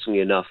 although interestingly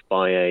enough,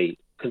 by a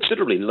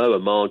considerably lower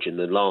margin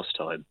than last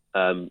time.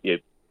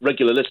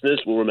 Regular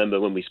listeners will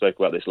remember when we spoke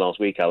about this last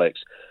week,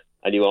 Alex,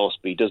 and you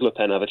asked me, does Le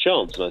Pen have a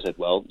chance? And I said,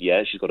 well,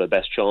 yeah, she's got her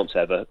best chance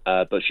ever,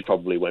 but she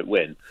probably won't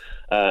win.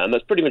 And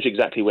that's pretty much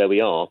exactly where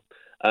we are.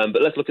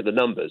 But let's look at the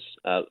numbers.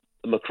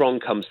 Macron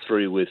comes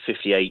through with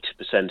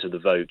 58% of the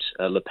vote.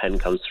 Le Pen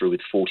comes through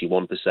with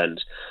 41%.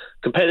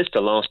 Compare this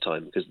to last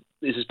time, because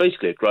this is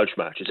basically a grudge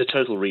match. It's a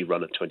total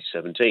rerun of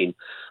 2017.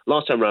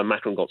 Last time around,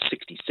 Macron got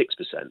 66%.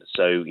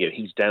 So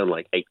he's down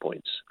like 8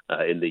 points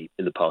in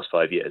the past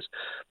 5 years.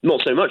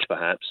 Not so much,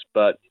 perhaps,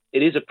 but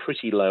it is a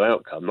pretty low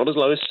outcome. Not as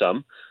low as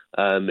some.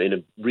 In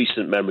a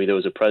recent memory, there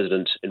was a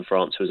president in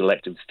France who was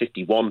elected with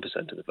 51%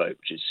 of the vote,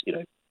 which is,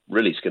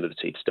 really skin of the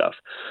teeth stuff.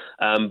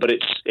 But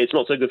it's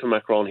not so good for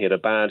Macron. He had a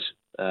bad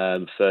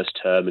first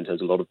term in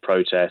terms of a lot of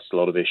protests, a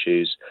lot of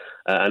issues,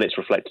 and it's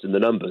reflected in the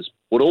numbers.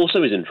 What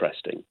also is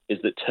interesting is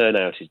that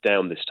turnout is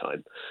down this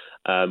time.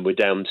 We're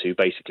down to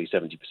basically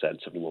 70%,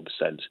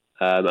 71%,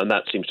 and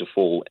that seems to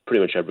fall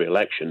pretty much every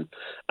election.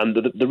 And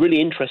the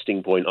really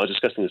interesting point, I was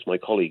discussing this with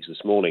my colleagues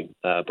this morning,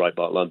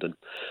 Breitbart London,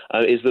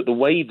 is that the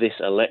way this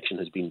election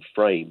has been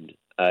framed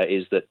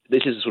is that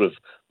this is a sort of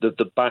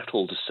the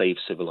battle to save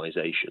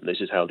civilization.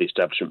 This is how the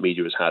establishment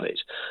media has had it.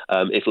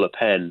 If Le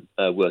Pen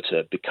were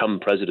to become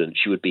president,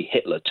 she would be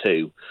Hitler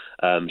too.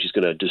 She's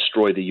going to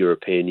destroy the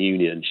European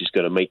Union. She's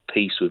going to make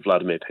peace with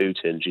Vladimir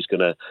Putin. She's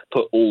going to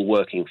put all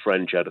working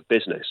French out of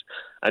business.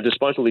 And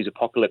despite all these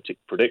apocalyptic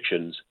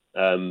predictions,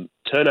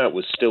 turnout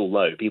was still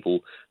low.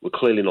 People were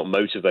clearly not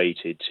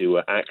motivated to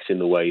act in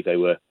the way they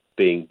were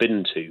being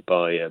bidden to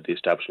by the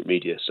establishment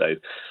media. So,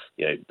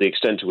 the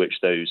extent to which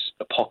those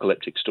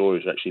apocalyptic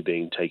stories are actually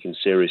being taken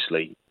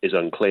seriously is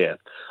unclear.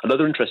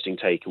 Another interesting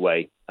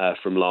takeaway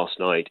from last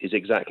night is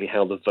exactly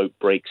how the vote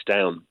breaks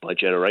down by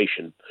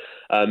generation.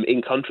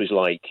 In countries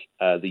like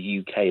the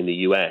UK and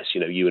the US,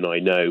 you and I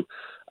know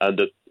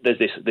that there's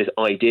this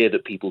idea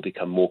that people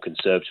become more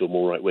conservative or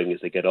more right-wing as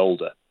they get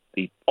older.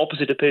 The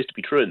opposite appears to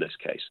be true in this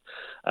case.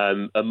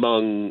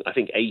 Among, I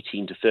think,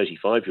 18 to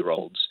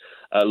 35-year-olds,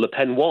 Le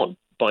Pen won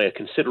by a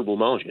considerable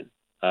margin.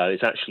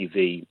 It's actually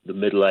the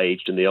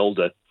middle-aged and the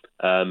older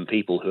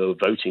people who are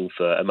voting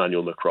for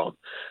Emmanuel Macron,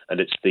 and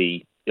it's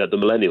the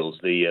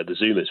millennials, the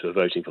Zoomers who are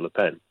voting for Le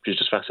Pen, which is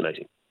just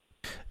fascinating.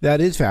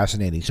 That is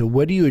fascinating. So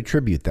what do you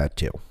attribute that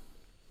to?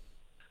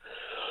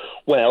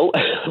 Well,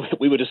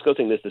 we were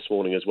discussing this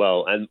morning as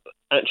well, and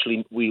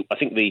actually, I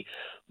think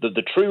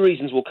the true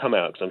reasons will come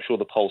out, because I'm sure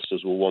the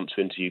pollsters will want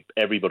to interview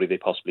everybody they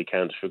possibly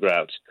can to figure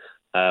out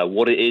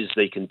what it is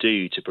they can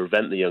do to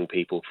prevent the young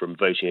people from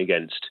voting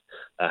against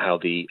how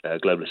the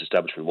globalist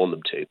establishment want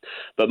them to.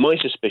 But my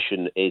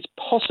suspicion is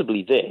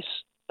possibly this,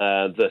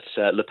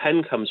 that Le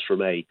Pen comes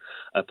from a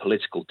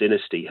political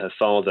dynasty. Her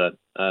father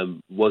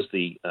was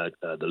the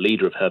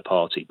leader of her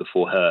party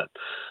before her,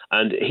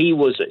 and he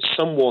was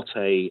somewhat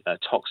a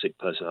toxic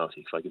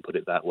personality, if I can put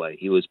it that way.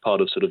 He was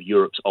part of sort of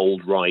Europe's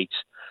old right,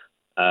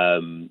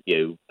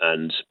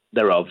 and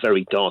there are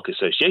very dark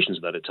associations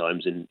with that at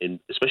times,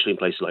 especially in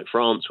places like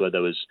France, where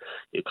there was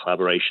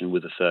collaboration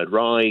with the Third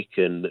Reich,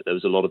 and there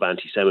was a lot of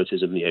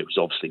anti-Semitism. It was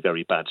obviously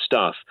very bad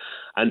stuff,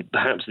 and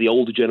perhaps the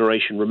older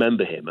generation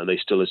remember him, and they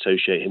still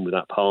associate him with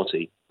that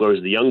party,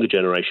 whereas the younger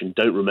generation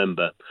don't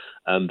remember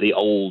the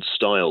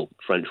old-style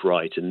French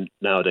right, and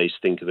nowadays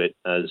think of it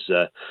as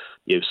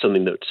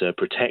something that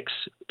protects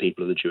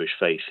people of the Jewish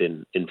faith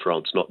in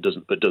France, but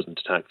doesn't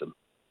attack them.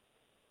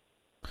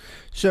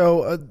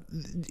 So,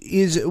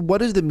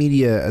 what is the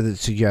media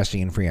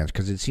suggesting in France?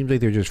 Because it seems like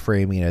they're just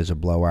framing it as a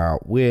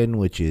blowout win,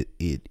 which it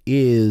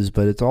is,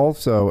 but it's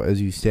also,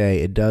 as you say,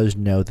 it does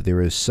note that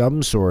there is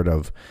some sort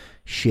of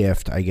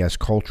shift, I guess,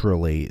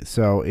 culturally.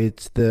 So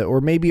or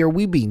maybe are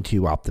we being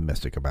too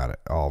optimistic about it,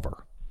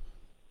 Oliver?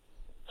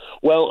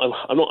 Well,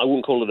 I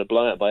wouldn't call it a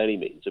blowout by any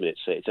means. I mean,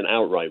 it's an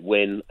outright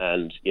win,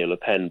 and Le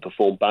Pen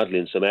performed badly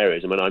in some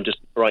areas. I mean,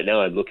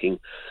 I'm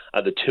looking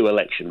at the two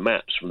election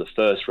maps from the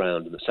first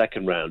round and the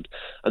second round,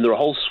 and there are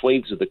whole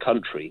swathes of the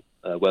country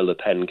where Le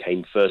Pen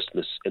came first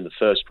in the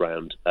first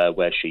round,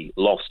 where she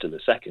lost in the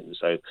second.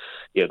 So,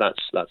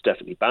 that's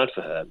definitely bad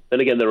for her. Then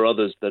again, there are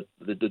others that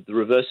the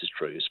reverse is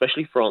true,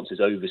 especially France's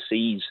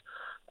overseas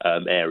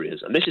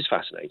areas. And this is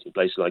fascinating.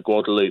 Places like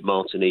Guadeloupe,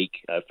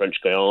 Martinique, French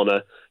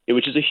Guiana,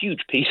 which is a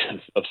huge piece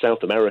of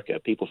South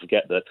America. People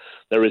forget that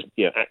there is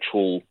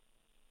actual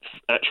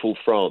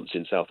France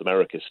in South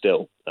America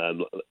still,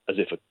 as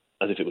if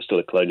it was still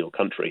a colonial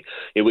country,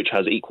 which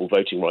has equal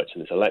voting rights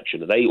in this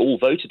election. And they all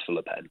voted for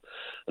Le Pen.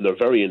 And there are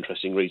very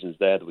interesting reasons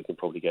there that we can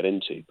probably get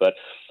into. But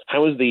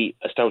how is the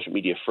establishment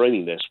media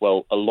framing this?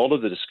 Well, a lot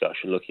of the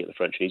discussion, looking at the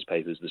French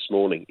newspapers this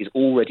morning, is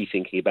already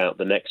thinking about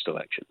the next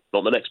election.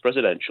 Not the next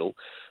presidential,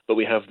 but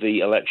we have the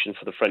election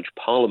for the French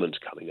Parliament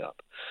coming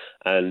up.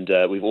 And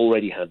we've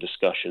already had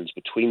discussions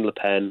between Le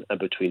Pen and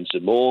between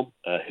Zemmour,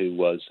 who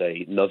was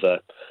another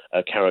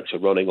character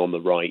running on the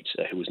right,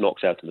 who was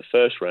knocked out in the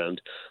first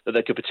round, that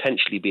there could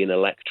potentially be an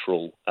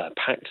electoral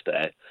pact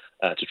there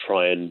to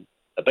try and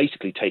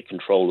basically take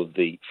control of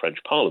the French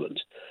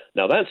Parliament.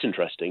 Now, that's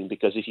interesting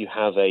because if you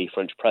have a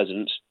French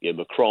president,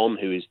 Macron,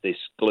 who is this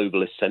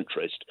globalist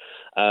centrist,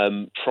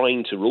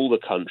 trying to rule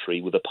the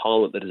country with a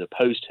parliament that is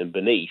opposed to him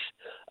beneath,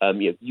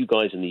 you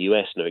guys in the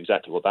US know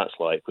exactly what that's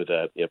like with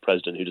a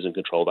president who doesn't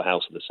control the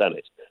House or the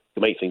Senate. It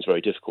can make things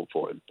very difficult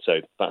for him. So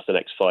that's the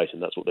next fight,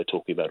 and that's what they're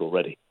talking about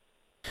already.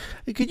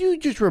 Could you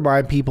just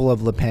remind people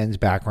of Le Pen's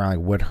background,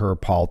 like what her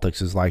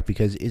politics is like?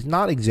 Because it's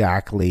not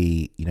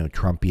exactly,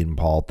 Trumpian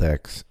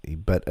politics.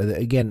 But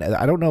again,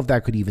 I don't know if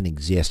that could even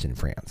exist in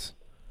France.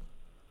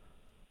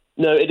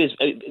 No, it is.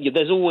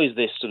 There's always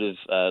this sort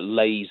of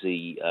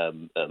lazy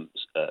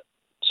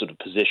sort of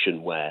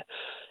position where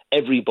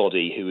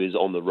everybody who is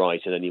on the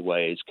right in any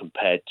way is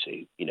compared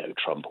to,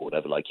 Trump or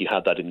whatever. Like you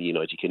had that in the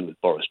United Kingdom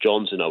with Boris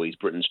Johnson. Oh, he's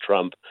Britain's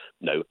Trump.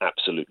 No,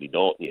 absolutely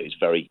not. He's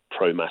very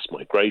pro-mass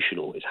migration,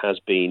 always has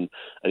been.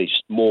 And he's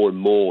more and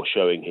more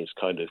showing his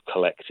kind of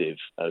collective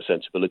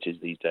sensibilities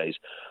these days.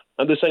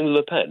 And the same with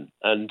Le Pen.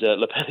 And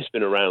Le Pen has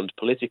been around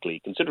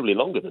politically considerably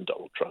longer than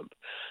Donald Trump.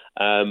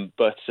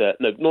 But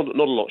not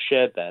a lot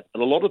shared there.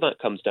 And a lot of that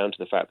comes down to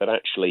the fact that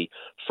actually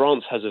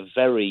France has a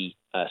very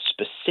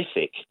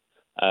specific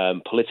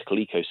political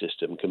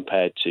ecosystem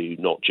compared to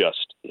not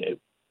just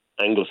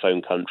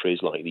Anglophone countries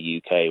like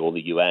the UK or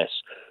the US,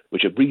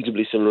 which are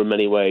reasonably similar in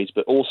many ways,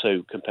 but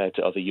also compared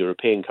to other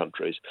European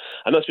countries.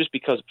 And that's just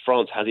because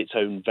France has its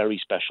own very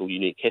special,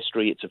 unique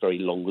history. It's a very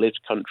long-lived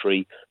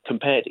country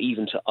compared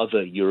even to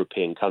other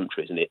European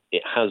countries, and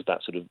it has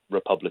that sort of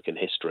republican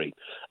history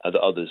that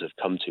others have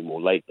come to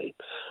more lately.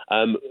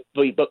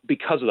 But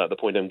because of that, the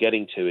point I'm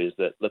getting to is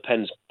that Le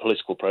Pen's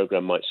political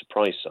program might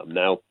surprise some.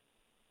 Now,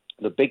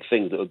 the big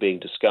things that were being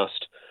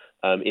discussed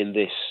in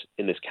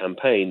this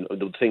campaign,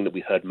 the thing that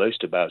we heard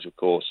most about, of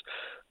course,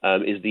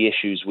 is the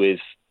issues with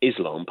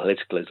Islam,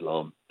 political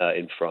Islam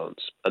in France.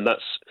 And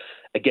that's,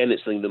 again,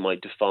 it's something that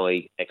might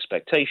defy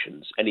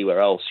expectations.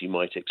 Anywhere else, you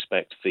might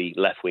expect the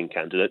left-wing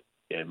candidate,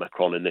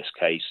 Macron in this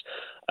case,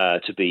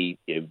 to be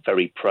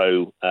very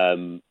pro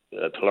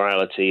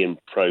plurality and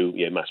pro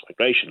mass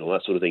migration, all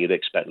that sort of thing. You'd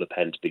expect Le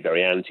Pen to be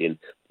very anti, and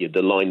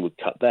the line would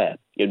cut there.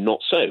 Not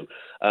so.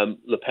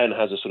 Le Pen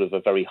has a sort of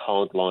a very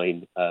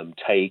hardline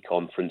take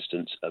on, for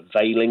instance,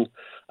 veiling.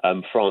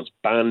 France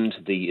banned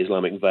the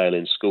Islamic veil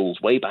in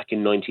schools way back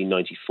in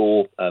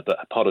 1994, but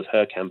a part of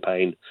her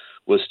campaign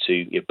was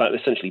to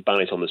essentially ban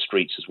it on the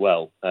streets as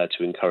well,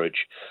 to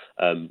encourage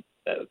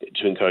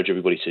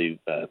everybody to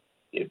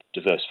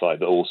diversify,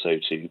 but also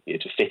to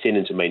fit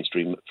into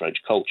mainstream French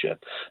culture.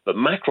 But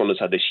Macron has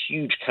had this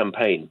huge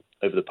campaign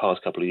over the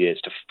past couple of years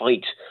to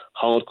fight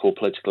hardcore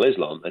political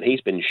Islam, and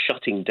he's been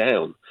shutting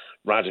down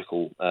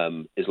radical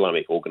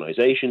Islamic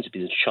organizations.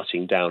 He's been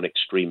shutting down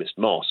extremist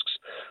mosques.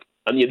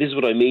 And this is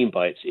what I mean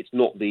by it's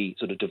not the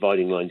sort of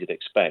dividing lines you'd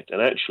expect.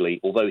 And actually,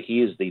 although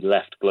he is the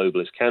left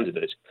globalist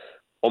candidate,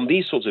 on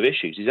these sorts of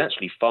issues, he's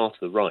actually far to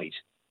the right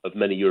of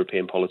many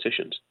European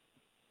politicians.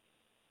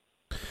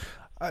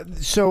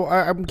 So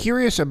I'm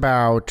curious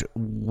about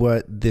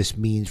what this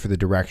means for the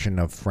direction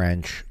of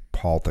French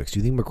politics. Do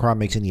you think Macron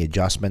makes any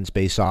adjustments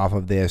based off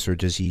of this, or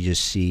does he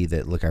just see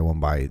that, look, I won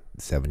by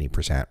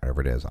 70%,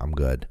 whatever it is, I'm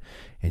good,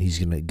 and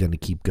he's going to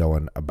keep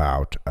going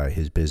about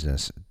his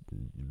business,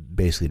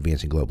 basically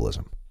advancing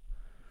globalism?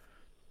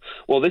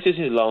 Well, this is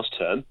his last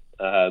term.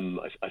 I'm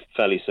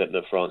fairly certain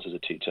that France has a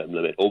two-term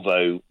limit,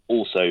 although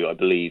also I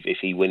believe if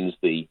he wins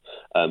the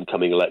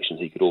coming elections,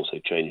 he could also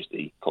change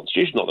the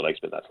constitution. Not that I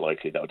expect that's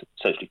likely. That would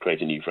essentially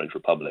create a new French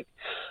republic.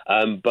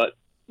 But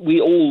we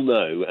all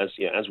know,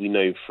 as we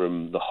know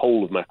from the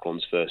whole of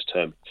Macron's first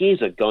term, he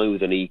is a guy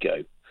with an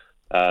ego.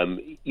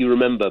 You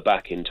remember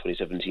back in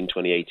 2017,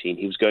 2018,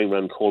 he was going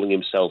around calling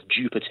himself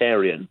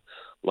Jupiterian,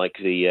 like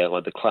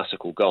the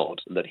classical god,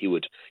 and that he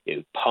would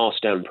pass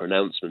down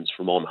pronouncements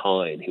from on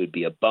high, and he would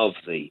be above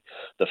the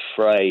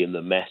fray and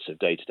the mess of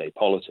day-to-day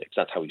politics.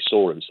 That's how he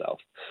saw himself.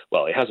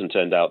 Well, it hasn't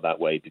turned out that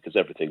way because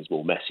everything's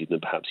more messy than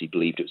perhaps he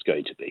believed it was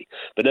going to be.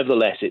 But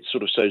nevertheless, it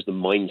sort of shows the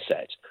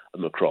mindset of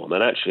Macron,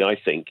 and actually I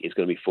think it's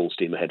going to be full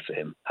steam ahead for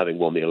him, having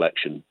won the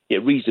election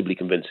reasonably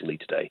convincingly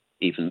today,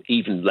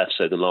 even less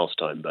so than last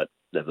time, but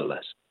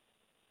nevertheless.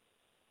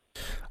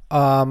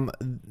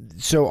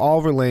 So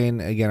Oliver Lane,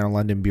 again, our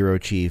London bureau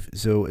chief.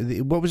 So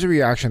what was the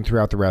reaction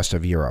throughout the rest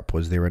of Europe?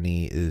 Was there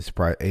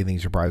anything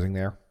surprising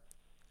there?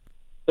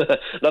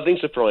 Nothing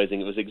surprising.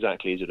 It was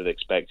exactly as you'd have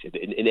expected.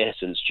 In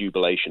essence,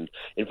 jubilation.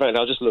 In fact, I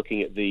was just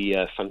looking at the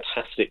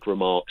fantastic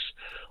remarks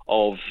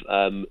of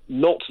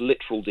not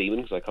literal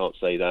demon, because I can't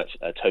say that,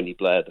 Tony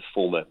Blair, the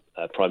former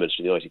Prime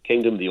Minister of the United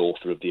Kingdom, the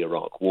author of the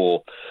Iraq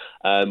War,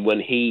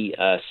 when he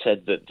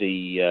said that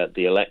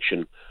the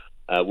election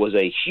was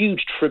a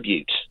huge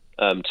tribute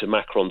to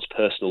Macron's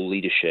personal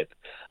leadership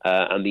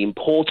and the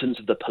importance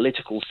of the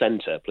political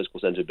centre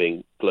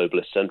being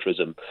globalist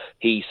centrism.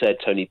 He said,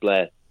 Tony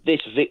Blair,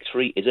 this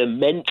victory is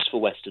immense for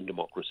Western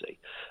democracy,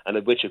 and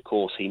of which, of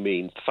course, he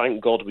means,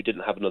 thank God we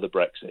didn't have another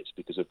Brexit,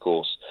 because, of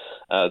course,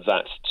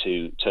 that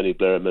to Tony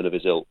Blair and men of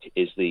his ilk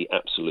is the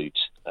absolute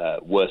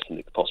worst thing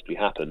that could possibly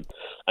happen.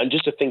 And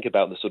just to think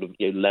about the sort of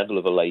level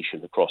of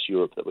elation across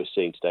Europe that we're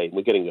seeing today, and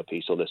we're getting a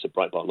piece on this at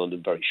Breitbart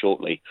London very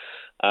shortly.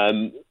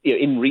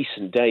 In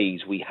recent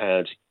days, we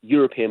had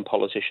European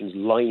politicians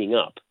lining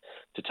up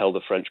to tell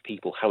the French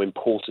people how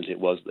important it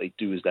was that they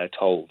do as they're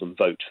told and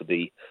vote for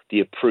the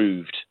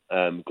approved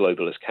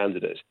globalist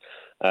candidate.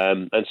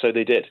 And so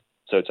they did.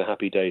 So it's a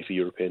happy day for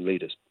European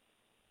leaders.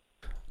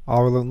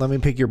 Let me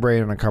pick your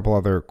brain on a couple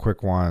other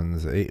quick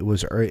ones. It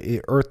was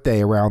Earth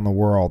Day around the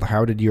world.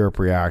 How did Europe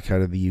react? How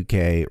did the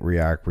UK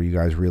react? Were you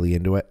guys really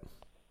into it?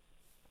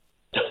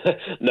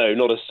 No,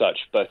 not as such.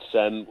 But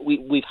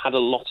we've had a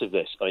lot of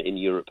this in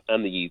Europe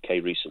and the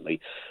UK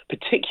recently,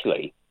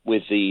 particularly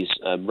with these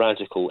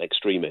radical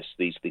extremists,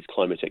 these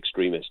climate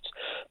extremists,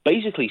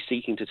 basically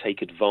seeking to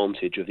take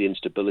advantage of the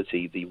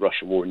instability the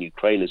Russian war in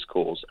Ukraine has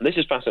caused. And this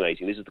is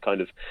fascinating. This is the kind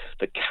of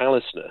the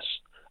callousness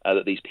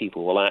that these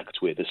people will act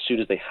with. As soon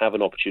as they have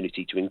an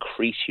opportunity to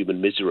increase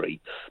human misery,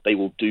 they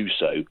will do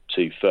so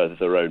to further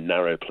their own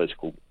narrow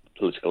political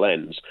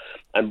ends.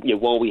 And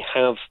while we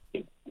have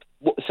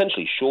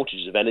essentially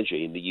shortages of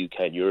energy in the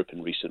UK and Europe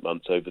in recent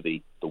months over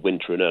the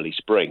winter and early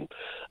spring,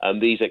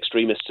 these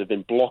extremists have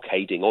been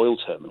blockading oil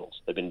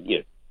terminals. They've been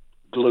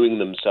gluing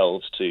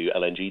themselves to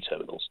LNG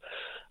terminals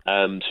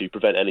to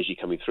prevent energy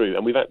coming through.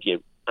 And we've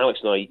Alex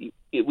and I,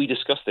 we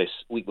discussed this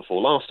week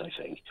before last, I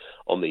think,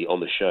 on the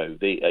show.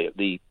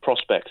 The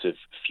prospects of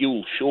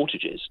fuel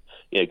shortages,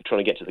 trying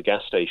to get to the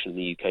gas station in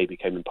the UK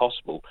became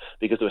impossible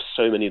because there were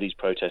so many of these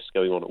protests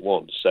going on at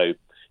once. So,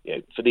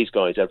 for these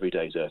guys, every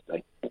day is Earth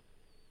Day.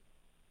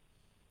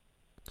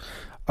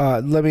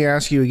 Let me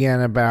ask you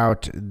again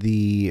about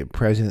the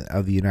President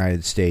of the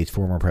United States,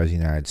 former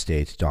President of the United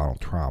States,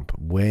 Donald Trump,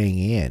 weighing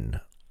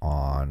in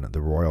on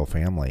the royal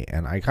family.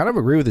 And I kind of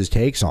agree with his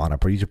takes on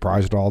it. Pretty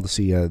surprised at all to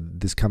see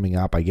this coming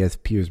up. I guess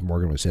Piers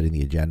Morgan was setting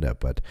the agenda,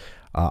 but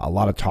a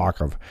lot of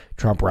talk of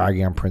Trump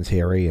ragging on Prince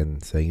Harry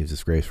and saying he's a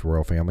disgrace for the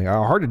royal family.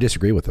 Hard to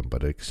disagree with him,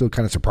 but it's still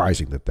kind of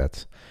surprising that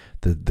that's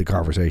the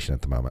conversation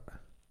at the moment.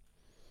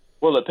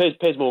 Well,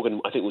 Piers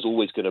Morgan, I think, was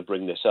always going to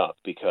bring this up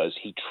because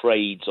he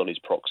trades on his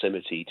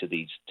proximity to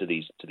these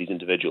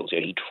individuals.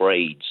 He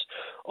trades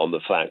on the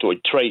fact, or he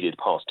traded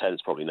past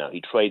tense probably now.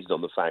 He traded on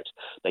the fact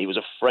that he was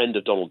a friend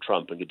of Donald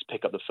Trump and could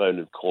pick up the phone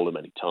and call him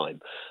any time.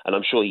 And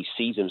I'm sure he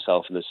sees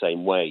himself in the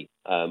same way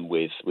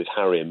with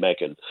Harry and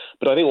Meghan.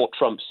 But I think what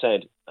Trump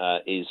said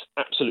is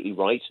absolutely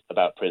right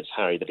about Prince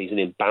Harry, that he's an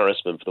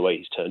embarrassment for the way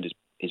he's turned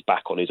his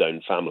back on his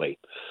own family.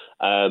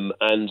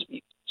 And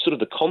sort of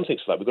the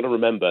context of that, we've got to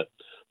remember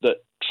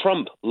that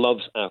Trump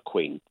loves our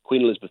Queen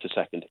Elizabeth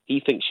II.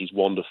 He thinks she's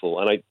wonderful.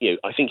 And I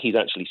think he's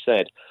actually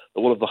said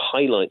that one of the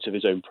highlights of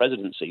his own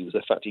presidency was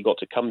the fact he got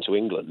to come to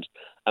England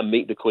and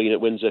meet the Queen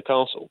at Windsor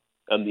Castle.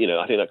 And,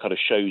 I think that kind of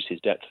shows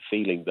his depth of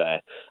feeling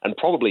there, and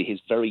probably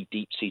his very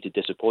deep-seated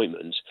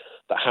disappointment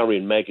that Harry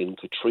and Meghan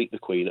could treat the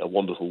Queen, a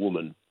wonderful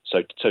woman,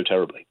 so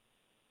terribly.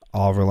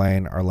 Oliver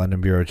Lane, our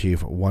London bureau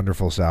chief,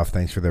 wonderful stuff.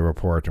 Thanks for the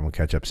report, and we'll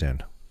catch up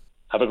soon.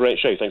 Have a great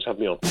show. Thanks for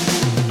having me on.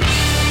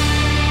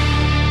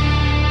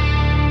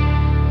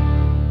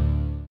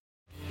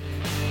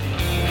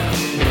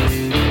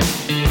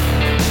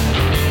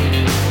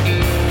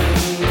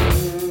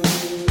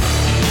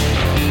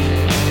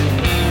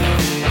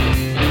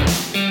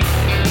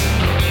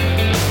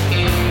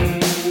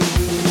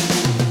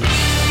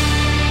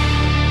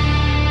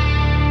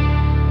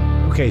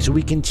 Okay, so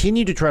we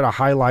continue to try to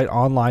highlight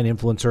online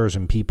influencers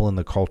and people in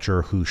the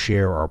culture who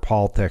share our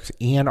politics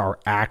and are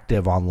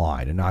active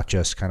online and not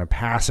just kind of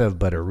passive,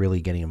 but are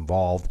really getting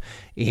involved.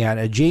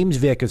 And James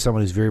Vick is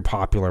someone who's a very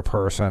popular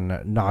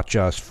person, not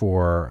just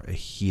for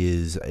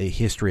his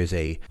history as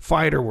a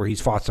fighter, where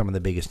he's fought some of the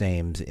biggest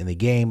names in the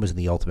game, was in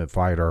the Ultimate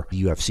Fighter,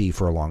 UFC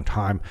for a long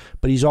time,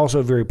 but he's also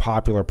a very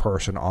popular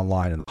person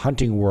online in the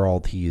hunting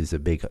world. He is a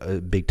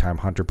big time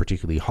hunter,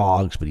 particularly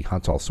hogs, but he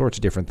hunts all sorts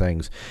of different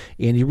things.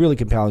 And he's a really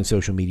compelling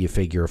social media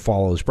figure,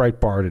 follows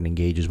Breitbart and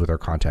engages with our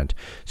content.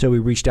 So we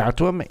reached out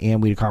to him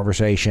and we had a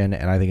conversation,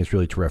 and I think it's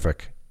really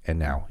terrific. And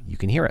now you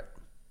can hear it.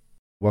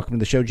 Welcome to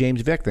the show,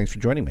 James Vick. Thanks for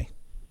joining me.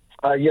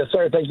 Yes,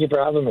 sir. Thank you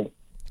for having me.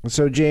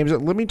 So, James,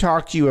 let me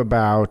talk to you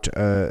about,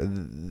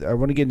 I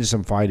want to get into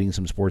some fighting,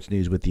 some sports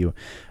news with you,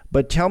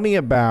 but tell me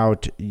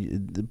about,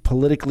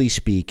 politically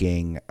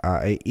speaking,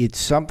 it's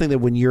something that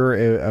when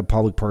you're a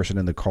public person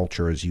in the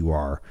culture as you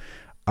are,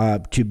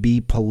 to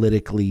be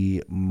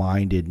politically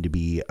minded and to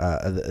be,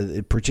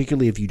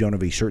 particularly if you don't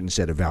have a certain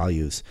set of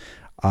values,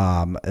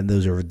 and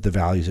those are the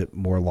values that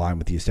more align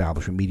with the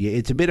establishment media,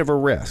 it's a bit of a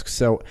risk.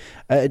 So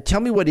tell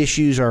me what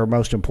issues are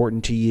most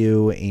important to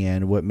you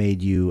and what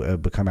made you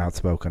become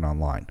outspoken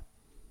online.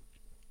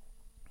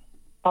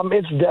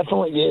 It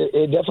definitely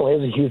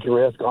is a huge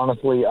risk,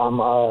 honestly.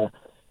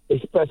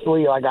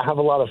 Especially, like, I have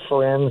a lot of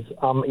friends,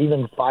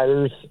 even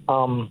fighters,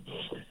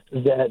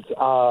 that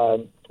are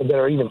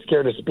even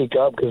scared to speak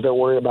up because they're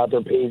worried about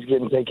their page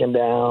getting taken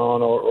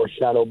down or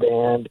shadow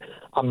banned.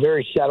 I'm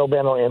very shadow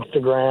banned on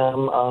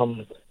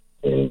Instagram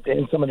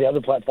and some of the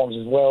other platforms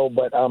as well.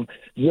 But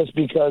just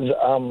because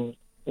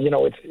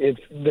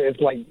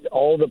it's like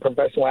all the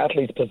professional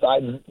athletes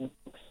besides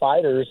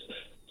fighters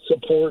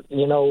support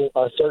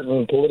a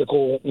certain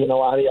political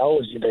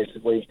ideology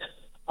basically.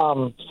 A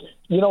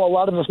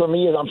lot of it for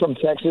me is I'm from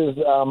Texas.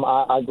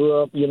 I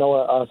grew up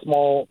a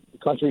small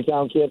country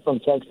town kid from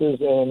Texas,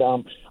 and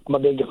I'm a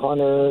big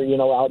hunter,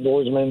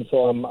 outdoorsman.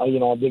 So I'm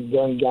a big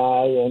gun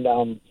guy,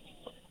 and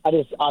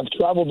I've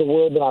traveled the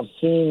world and I've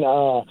seen,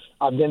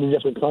 I've been to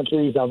different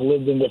countries. I've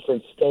lived in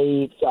different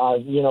states.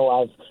 I've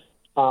just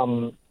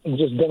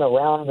been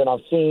around and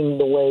I've seen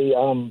the way,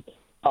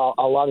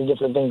 a lot of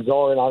different things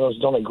are, and I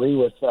just don't agree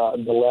with,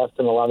 the left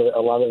and a lot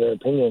of their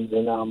opinions.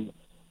 And,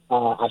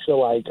 I feel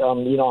like,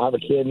 I have a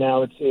kid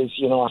now. It's I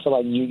feel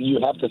like you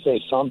have to say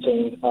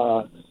something,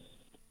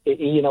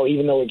 even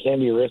though it can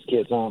be risky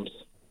at times.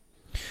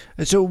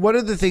 So what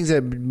are the things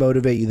that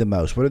motivate you the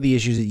most? What are the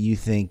issues that you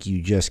think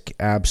you just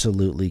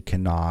absolutely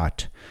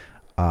cannot,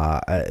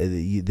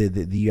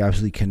 you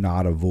absolutely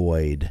cannot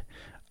avoid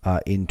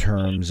in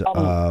terms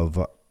of,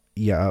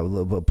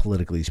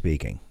 politically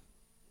speaking?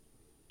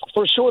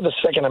 For sure, the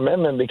Second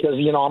Amendment, because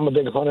I'm a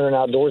big hunter and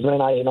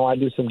outdoorsman. I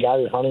do some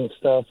guided hunting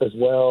stuff as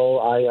well.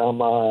 I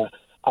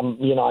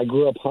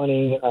grew up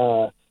hunting.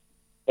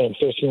 and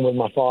fishing with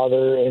my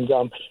father, and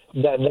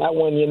that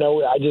one,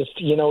 I just,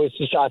 it's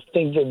just, I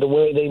think that the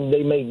way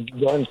they make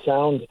guns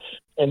sound,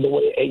 and the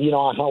way, I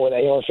hunt with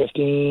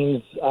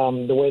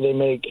AR-15s, the way they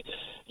make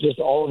just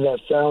all of that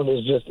sound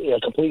is just a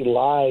complete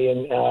lie,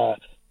 and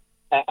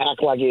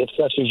act like it's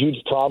such a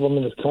huge problem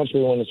in this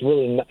country when it's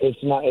really not,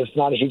 it's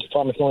not a huge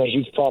problem. It's only a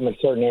huge problem in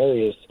certain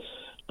areas,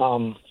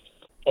 and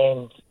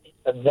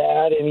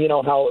that, and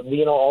how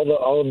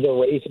all of the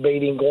race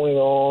baiting going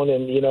on,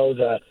 and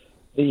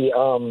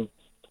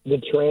the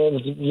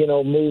trans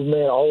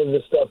movement, all of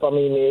this stuff. I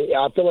mean,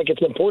 I feel like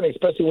it's important,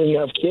 especially when you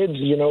have kids. If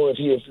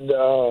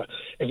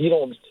you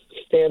don't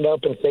stand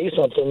up and say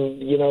something,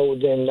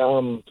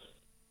 then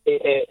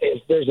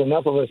if there's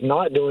enough of us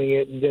not doing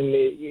it, then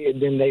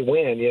they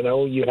win.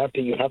 You have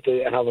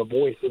to have a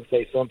voice and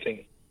say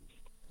something.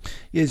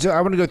 Yeah, so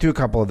I want to go through a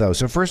couple of those.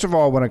 So first of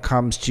all, when it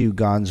comes to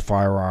guns,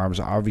 firearms,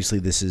 obviously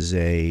this is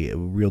a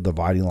real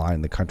dividing line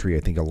in the country. I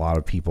think a lot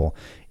of people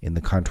in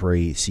the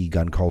country see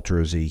gun culture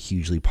as a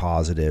hugely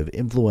positive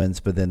influence,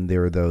 but then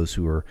there are those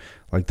who are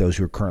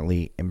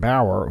currently in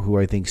power who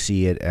I think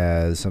see it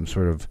as some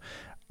sort of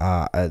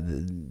a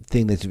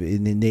thing that's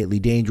innately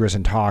dangerous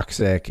and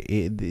toxic.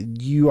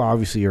 You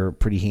obviously are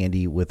pretty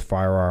handy with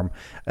firearm.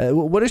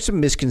 What are some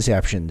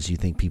misconceptions you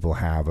think people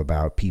have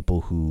about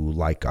people who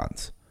like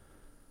guns?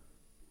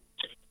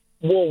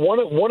 Well,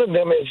 one of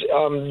them is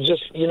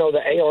just the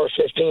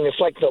AR-15.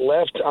 It's like the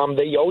left.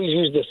 They always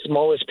use the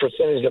smallest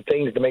percentage of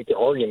things to make their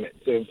argument.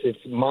 It's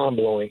mind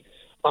blowing.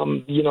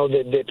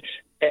 That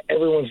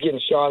everyone's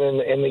getting shot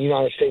in the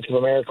United States of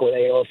America with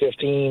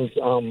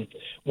AR-15s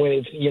when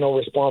it's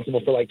responsible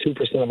for like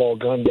 2% of all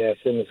gun deaths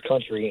in this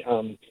country.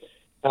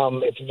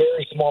 It's a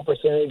very small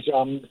percentage.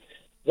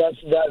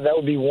 That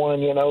would be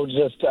one.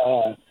 Just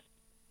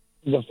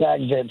the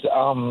fact that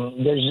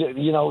there's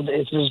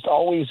it's just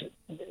always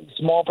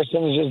small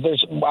percentages.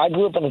 I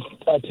grew up in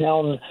a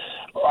town.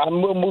 I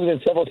moved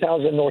in several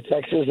towns in North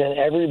Texas, and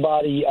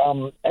everybody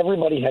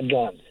had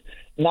guns.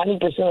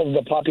 90% of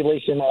the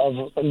population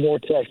of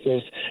North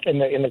Texas in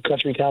the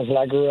country towns that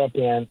I grew up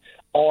in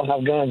all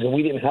have guns, and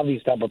we didn't have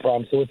these type of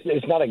problems. So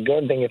it's not a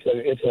gun thing.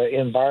 It's an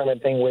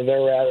environment thing where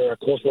they're at, or a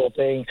cultural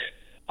thing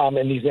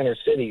in these inner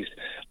cities.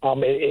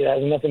 It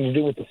has nothing to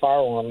do with the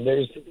firearm.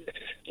 There's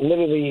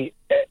literally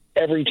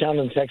every town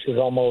in Texas,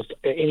 almost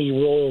any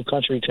rural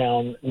country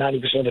town,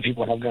 90% of the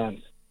people have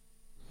guns.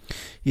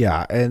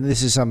 Yeah, and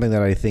this is something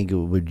that I think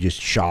would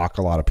just shock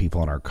a lot of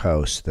people on our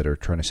coast that are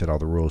trying to set all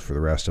the rules for the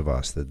rest of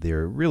us, that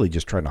they're really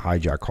just trying to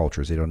hijack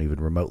cultures they don't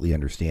even remotely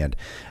understand.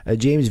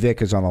 James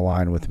Vick is on the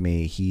line with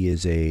me. He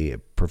is a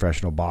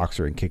professional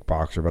boxer and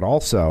kickboxer, but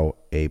also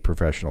a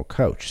professional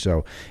coach.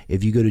 So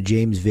if you go to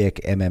James Vick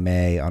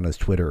MMA on his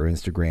Twitter or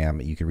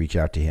Instagram, you can reach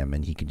out to him,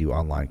 and he can do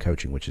online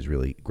coaching, which is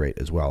really great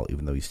as well,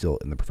 even though he's still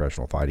in the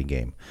professional fighting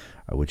game,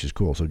 which is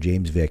cool. So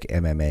James Vick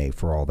MMA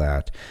for all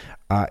that.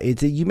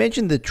 You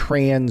mentioned the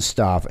trans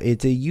stuff.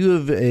 You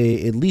have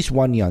at least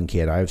one young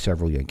kid. I have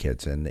several young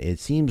kids, and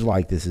it seems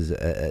like this is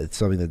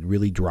something that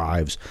really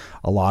drives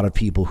a lot of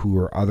people who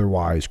are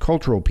otherwise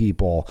cultural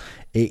people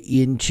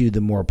into the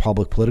more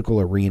public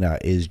political arena,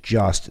 is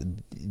just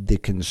the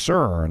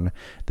concern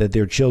that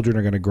their children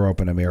are going to grow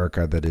up in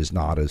America that is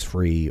not as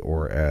free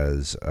or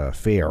as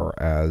fair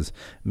as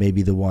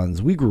maybe the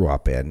ones we grew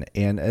up in.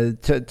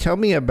 And tell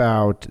me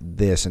about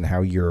this and how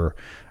your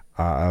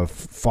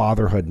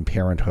fatherhood and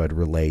parenthood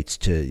relates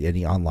to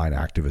any online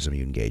activism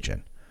you engage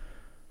in.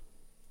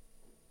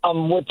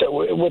 With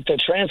the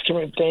trans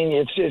thing,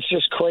 it's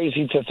just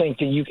crazy to think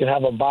that you can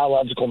have a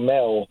biological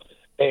male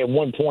at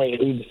one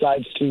point who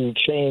decides to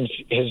change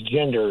his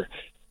gender,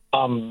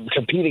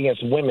 compete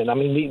against women. I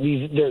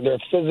mean, they're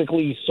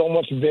physically so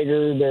much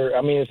bigger.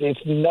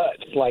 It's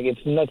nuts. Like, it's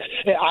nuts.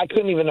 I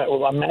couldn't even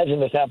imagine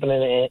this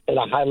happening at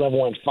a high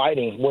level in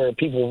fighting, where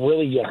people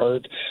really get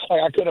hurt.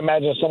 Like, I couldn't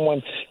imagine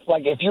someone,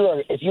 like, if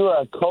you're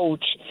a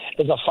coach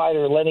as a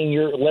fighter, letting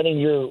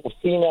your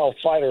female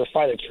fighter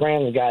fight a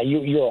trans guy,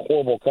 you're a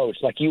horrible coach.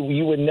 Like,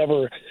 you would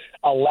never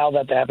allow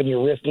that to happen.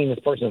 You're risking this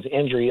person's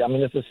injury. I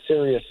mean, this is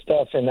serious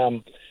stuff, and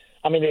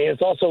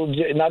it's also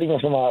not even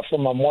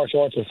from a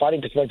martial arts and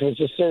fighting perspective. It's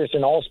just serious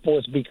in all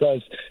sports,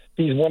 because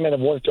these women have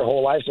worked their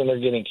whole lives and they're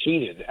getting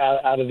cheated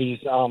out of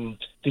these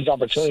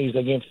opportunities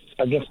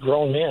against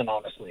grown men,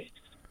 honestly.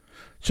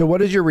 So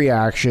what is your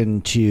reaction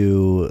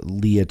to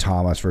Leah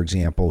Thomas, for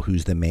example,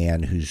 who's the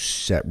man who's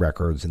set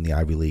records in the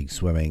Ivy League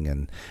swimming,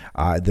 and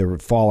the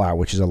fallout,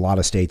 which is a lot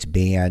of states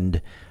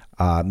banned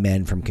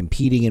men from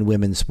competing in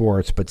women's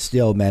sports, but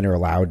still men are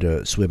allowed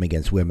to swim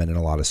against women in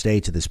a lot of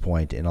states at this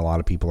point, and a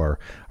lot of people are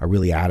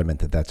really adamant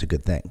that that's a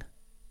good thing.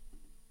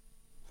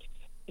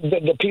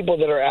 The people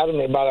that are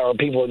adamant about it are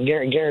people,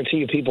 guarantee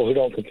you, people who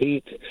don't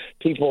compete,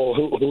 people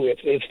who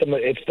it's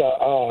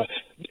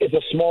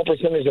a small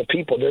percentage of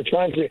people. They're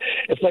trying to.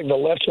 It's like the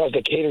left tries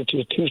to cater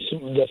to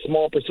the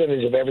small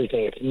percentage of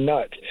everything. It's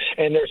nuts,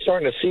 and they're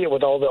starting to see it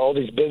with all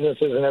these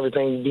businesses and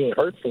everything being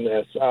hurt from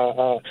this.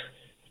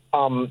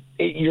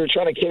 You're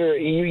trying to cater.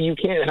 You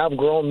can't have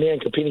grown men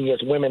competing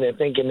against women and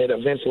thinking that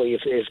eventually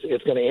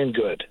it's going to end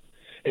good.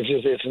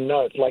 It's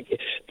nuts. Like,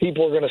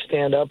 people are going to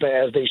stand up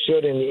as they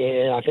should,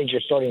 and I think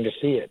you're starting to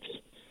see it.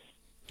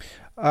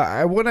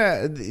 I want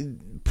to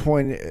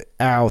point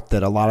out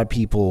that a lot of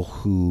people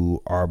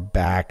who are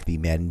back the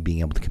men being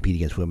able to compete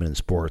against women in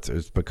sports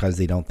is because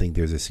they don't think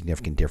there's a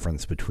significant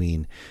difference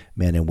between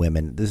men and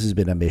women. This has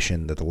been a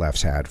mission that the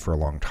left's had for a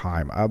long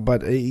time.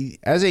 But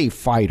as a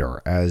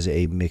fighter, as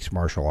a mixed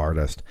martial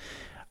artist,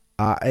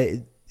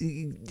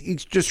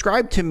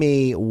 describe to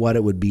me what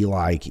it would be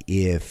like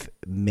if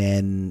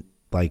men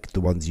like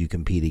the ones you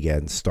compete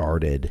against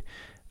started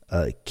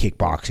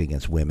kickboxing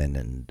against women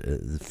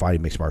and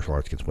fighting mixed martial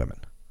arts against women.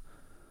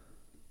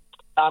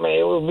 I mean,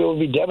 it would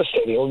be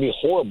devastating. It would be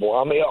horrible.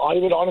 I mean,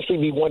 it would honestly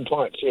be one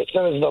punch. As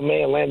soon as the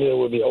man landed, it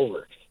would be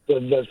over.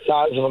 The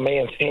size of a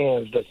man's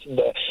hands,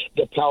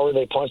 the power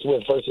they punch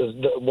with versus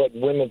what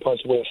women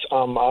punch with.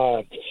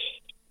 I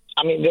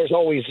mean, there's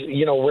always,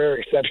 rare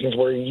exceptions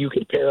where you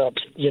could pair up,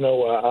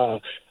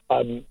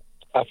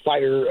 a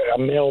fighter, a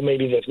male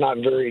maybe that's not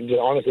very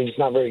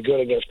good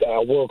against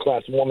a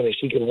world-class woman that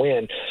she could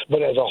win.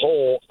 But as a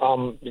whole,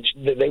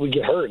 they would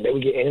get hurt. They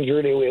would get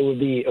injured. It would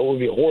be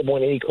horrible.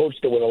 And any coach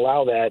that would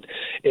allow that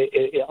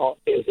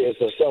is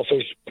a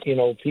selfish,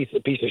 piece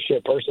of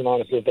shit person,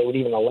 honestly, if they would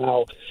even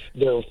allow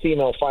their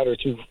female fighter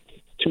to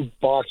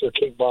box or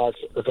kickbox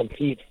or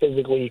compete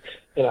physically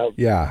in a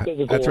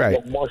physical that's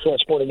right. martial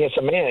arts sport against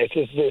a man.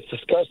 It's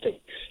disgusting.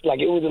 Like,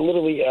 it would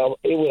literally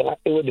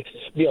it would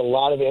be a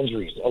lot of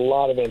injuries.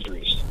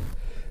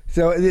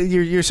 So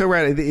you're so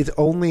right. It's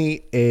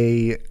only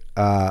a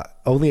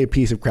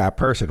piece of crap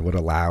person would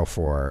allow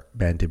for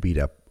men to beat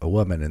up a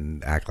woman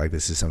and act like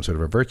this is some sort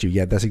of a virtue.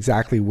 Yeah, that's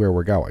exactly where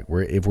we're going.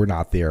 If we're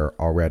not there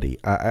already.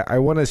 I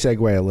want to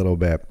segue a little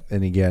bit.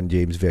 And again,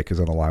 James Vick is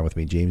on the line with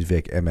me. James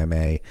Vick,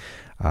 MMA.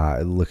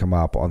 Look him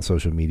up on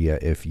social media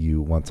if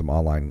you want some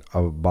online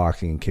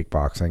boxing and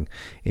kickboxing,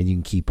 and you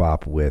can keep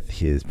up with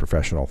his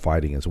professional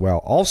fighting as well.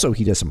 Also,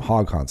 he does some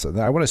hog hunts.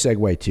 I want to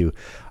segue to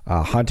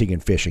hunting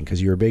and fishing,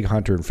 because you're a big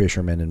hunter and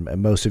fisherman,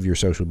 and most of your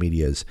social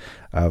medias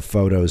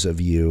photos of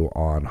you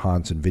on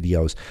hunts and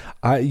videos.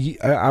 I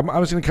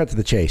was going to cut to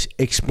the chase.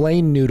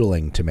 Explain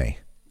noodling to me.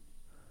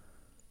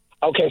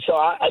 Okay, so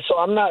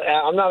I'm not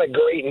a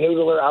great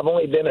noodler. I've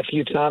only been a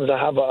few times. I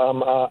have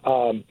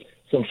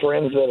some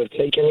friends that have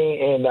taken me,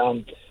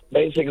 and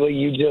basically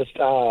you just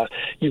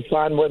you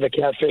find where the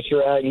catfish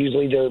are at.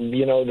 Usually they're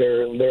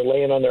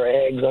laying on their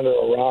eggs under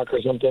a rock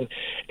or something,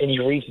 and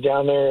you reach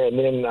down there, and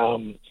then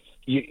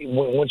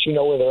once you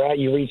know where they're at,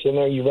 you reach in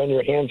there, you run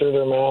your hand through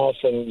their mouth,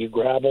 and you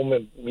grab them,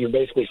 and you're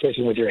basically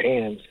fishing with your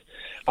hands.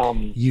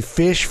 You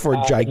fish for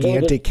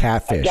gigantic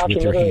catfish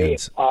with your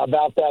hands.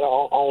 About that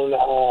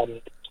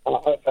on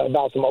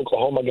about some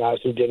Oklahoma guys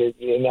who did it,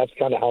 and that's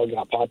kind of how it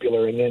got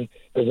popular. And then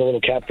there's a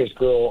little catfish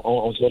girl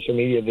on social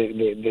media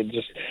that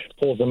just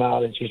pulls them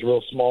out, and she's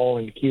real small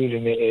and cute,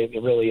 and it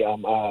really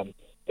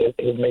it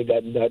has made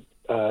that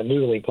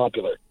noodling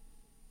popular.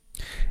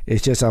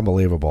 It's just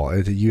unbelievable.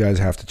 You guys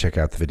have to check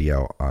out the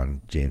video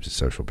on James's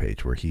social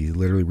page where he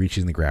literally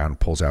reaches in the ground,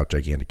 pulls out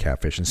gigantic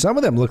catfish, and some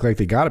of them look like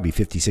they got to be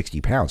 50, 60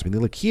 pounds. I mean, they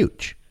look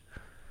huge.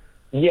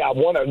 Yeah,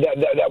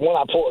 that one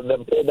I pulled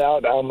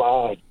out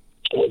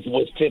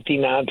was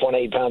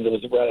 59.8 pounds. It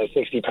was right at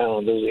 60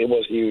 pounds. It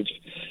was huge.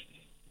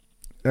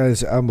 That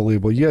is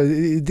unbelievable. Yeah,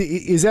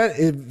 is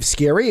that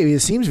scary? I mean,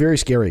 it seems very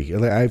scary.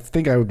 I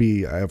think I would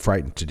be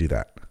frightened to do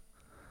that.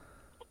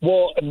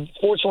 Well,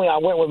 fortunately, I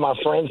went with my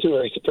friends who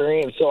are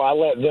experienced, so I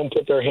let them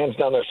put their hands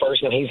down there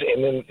first, and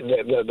then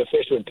the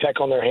fish would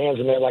peck on their hands,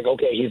 and they're like,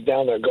 "Okay, he's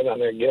down there. Go down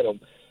there and get him."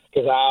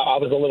 Because I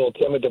was a little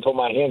timid to put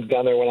my hands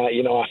down there when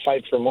I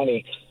fight for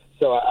money.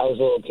 So I was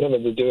a little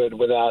timid to do it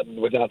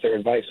without their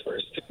advice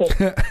first.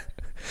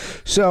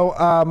 So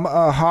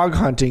hog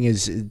hunting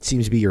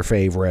seems to be your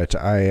favorite.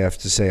 I have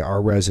to say, our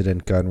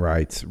resident gun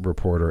rights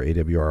reporter,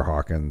 AWR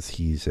Hawkins,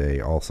 he's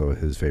also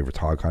his favorite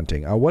hog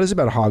hunting. What is it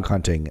about hog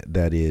hunting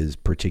that is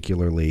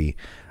particularly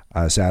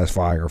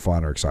satisfying or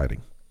fun or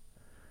exciting?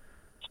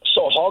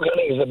 So hog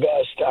hunting is the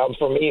best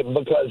for me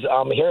because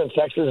here in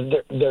Texas,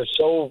 there's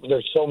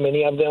so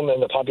many of them,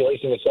 and the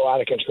population is so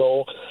out of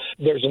control.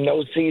 There's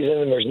no season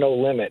and there's no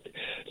limit.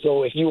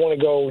 So if you want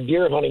to go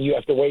deer hunting, you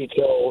have to wait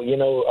till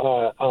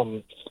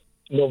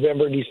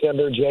November,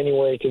 December,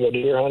 January to go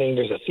deer hunting.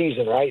 There's a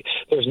season, right?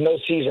 There's no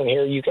season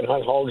here. You can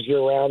hunt hogs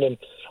year round. And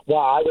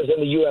while I was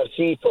in the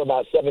UFC for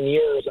about 7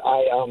 years,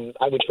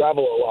 I would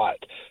travel a lot.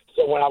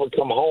 So when I would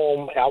come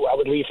home, I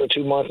would leave for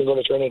 2 months and go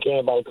to training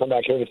camp. I would come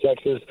back here to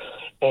Texas,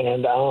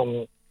 and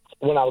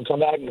when I would come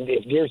back,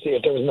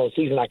 if there was no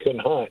season, I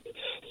couldn't hunt.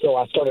 So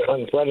I started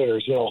hunting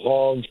predators,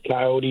 hogs,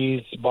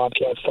 coyotes,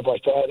 bobcats, stuff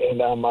like that,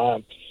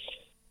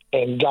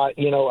 and got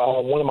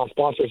one of my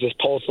sponsors is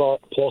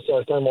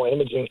Pulsar Thermal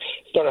Imaging.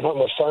 Started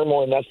hunting with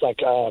thermal, and that's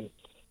like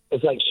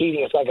it's like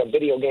cheating. It's like a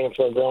video game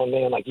for a grown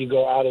man. Like you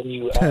go out and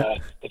you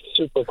it's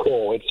super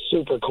cool.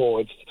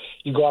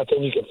 You go out there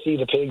and you can see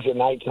the pigs at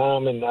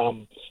nighttime,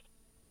 and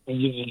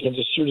you can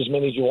just shoot as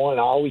many as you want.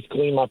 I always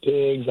clean my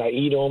pigs. I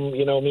eat them.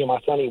 Me and my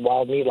son eat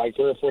wild meat like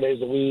 3 or 4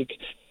 days a week.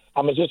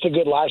 It's just a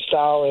good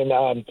lifestyle,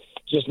 and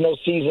just no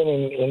season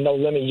and no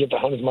limit. You get to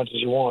hunt as much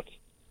as you want.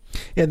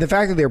 Yeah, the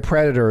fact that they're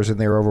predators and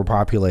they're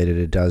overpopulated,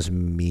 it does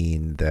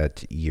mean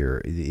that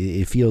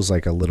it feels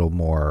like a little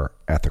more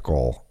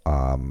ethical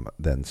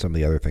than some of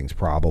the other things,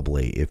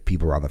 probably, if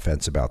people are on the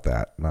fence about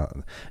that.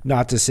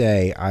 Not to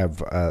say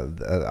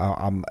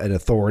I'm an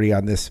authority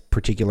on this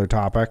particular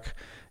topic,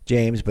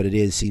 James, but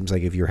seems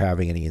like if you're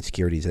having any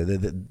insecurities,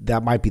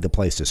 that might be the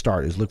place to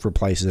start, is look for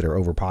places that are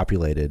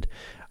overpopulated,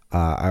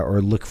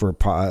 or look for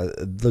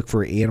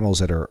animals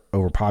that are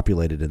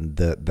overpopulated, and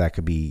that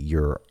could be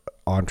your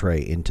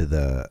entree into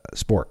the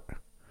sport.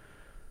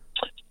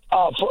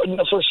 For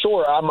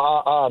sure.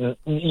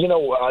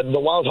 The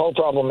wild hog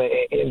problem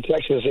in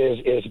Texas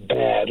is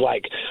bad.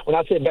 Like, when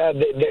I say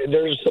bad,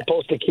 they're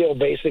supposed to kill,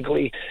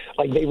 basically,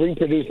 like, they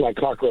reproduce like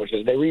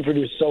cockroaches. They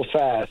reproduce so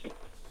fast.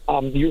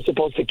 You're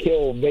supposed to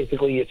kill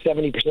basically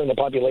 70% of the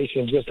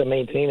population just to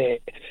maintain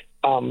it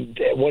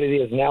what it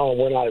is now, and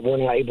we're not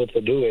able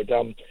to do it.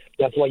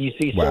 That's why you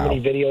see so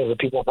many videos of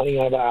people hunting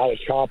out of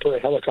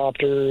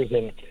helicopters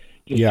and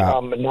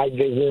night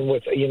vision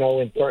with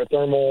in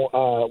thermal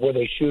where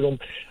they shoot them.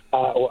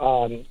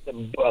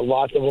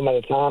 Lots of them at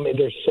a time.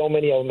 There's so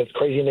many of them. It's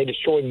crazy, and they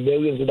destroy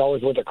millions of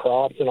dollars worth of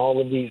crops in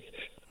all of these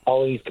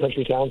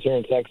country towns here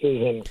in Texas.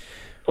 And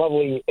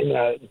probably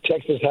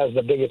Texas has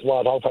the biggest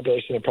wild hog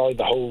population in probably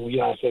the whole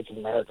United States of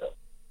America.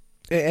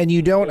 And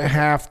you don't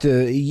have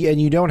to.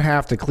 And you don't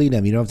have to clean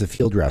them. You don't have to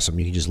field dress them.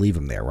 You can just leave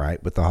them there,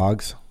 right, with the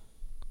hogs.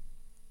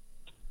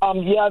 I do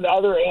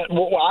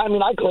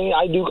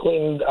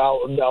clean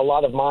a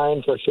lot of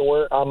mine for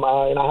sure.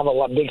 And I have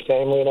a big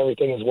family and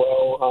everything as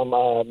well. I'm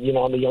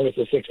the youngest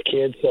of 6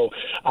 kids, so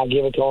I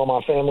give it to all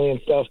my family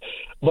and stuff.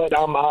 But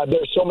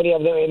there's so many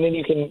of them, and then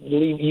you can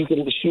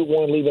shoot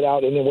one, leave it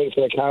out, and then wait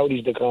for the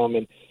coyotes to come.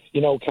 And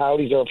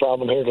coyotes are a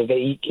problem here because they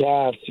eat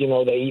calves.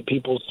 They eat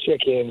people's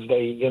chickens.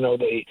 They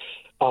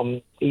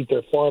eat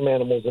their farm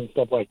animals and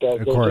stuff like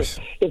that. Of course,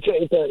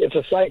 it's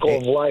a cycle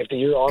of life that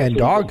you're honestly, and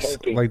dogs,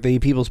 like they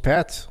eat people's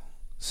pets.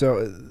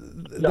 So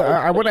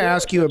I want to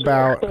ask you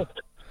about.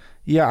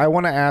 Yeah, I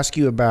want to ask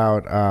you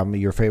about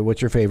your favorite.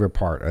 What's your favorite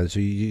part?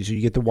 So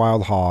you get the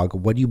wild hog.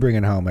 What do you bring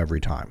it home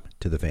every time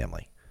to the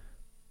family?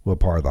 What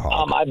part of the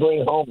hog? I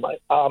bring home. I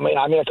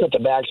cook the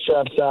back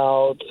straps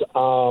out.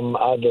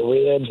 The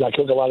ribs. I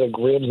cook a lot of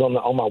ribs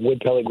on my wood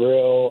pellet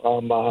grill.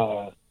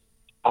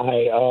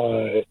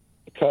 I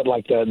cut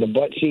like the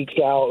butt cheeks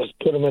out,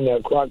 put them in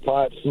the crock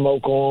pot,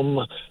 smoke them.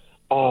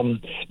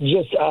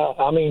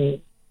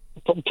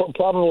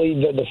 Probably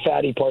the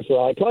fatty parts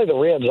of it. Probably the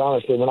ribs,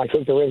 honestly. When I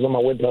cook the ribs on my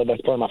wood pellet,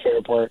 that's probably my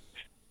favorite part.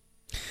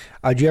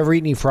 Did you ever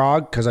eat any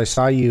frog? Because I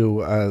saw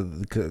you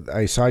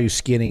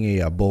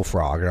skinning a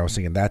bullfrog, and I was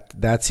thinking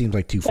that seems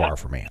like too far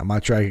for me. I'm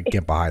not sure I could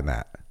get behind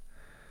that.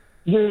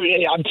 Dude,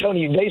 I'm telling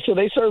you,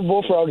 they serve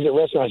bullfrogs at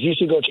restaurants. You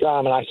should go try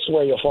them, and I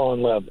swear you'll fall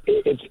in love.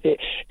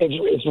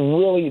 It's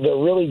really, they're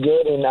really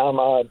good. And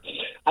I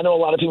know a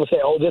lot of people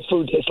say, "Oh, this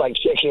food tastes like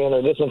chicken,"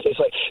 or "This one tastes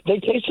like." They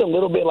taste a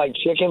little bit like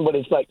chicken, but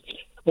it's like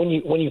when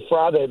you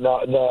fry the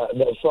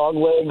frog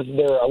legs,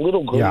 they're a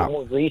little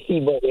more greasy,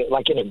 but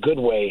like in a good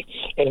way.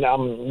 And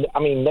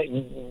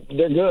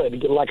they're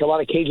good. Like a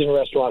lot of Cajun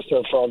restaurants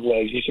serve frog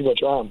legs. You should go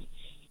try them.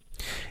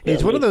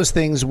 It's one of those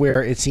things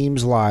where it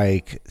seems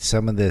like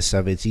some of this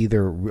stuff, it's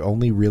either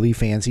only really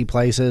fancy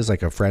places,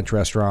 like a French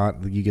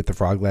restaurant, you get the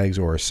frog legs,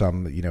 or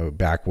some,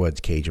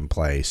 backwoods Cajun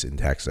place in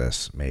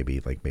Texas, maybe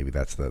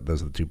those are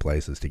the two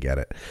places to get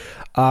it.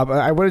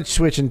 I want to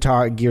switch and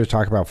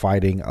talk about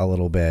fighting a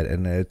little bit,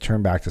 and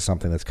turn back to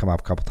something that's come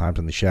up a couple times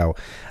on the show.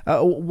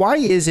 Why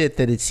is it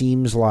that it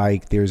seems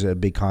like there's a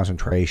big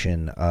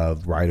concentration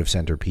of right of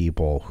center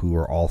people who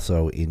are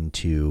also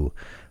into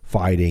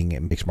fighting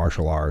and mixed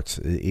martial arts?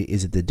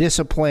 Is it the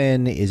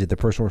discipline? Is it the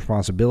personal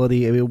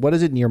responsibility? I mean, what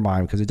is it in your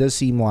mind? Because it does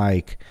seem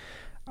like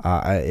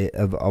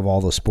of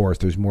all the sports,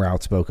 there's more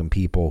outspoken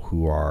people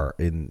who are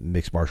in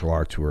mixed martial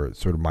arts who are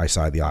sort of my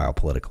side of the aisle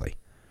politically.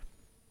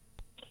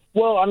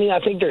 Well, I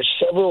think there's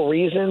several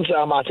reasons.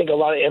 I think a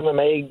lot of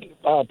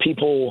MMA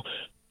people,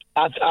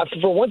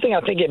 for one thing,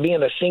 I think it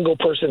being a single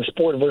person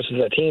sport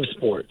versus a team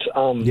sport.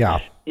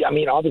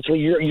 Obviously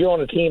you're on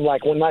a team.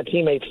 Like when my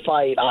teammates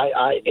fight,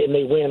 and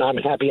they win, I'm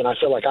happy and I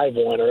feel like I've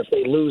won. Or if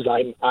they lose,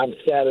 I'm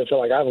sad and feel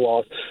like I've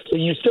lost. So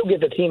you still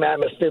get the team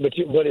atmosphere, but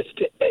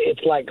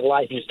it's like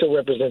life. You still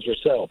represent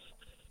yourself.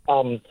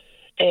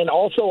 And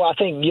also, I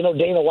think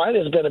Dana White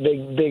has been a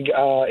big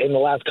in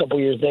the last couple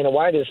of years. Dana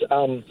White is.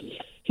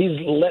 He's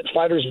let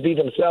fighters be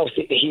themselves.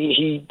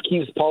 He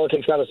keeps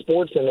politics out of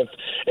sports, and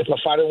if a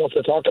fighter wants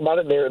to talk about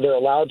it, they're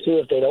allowed to.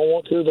 If they don't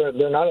want to,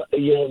 they're not.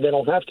 They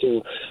don't have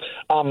to.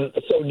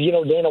 So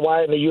Dana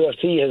White and the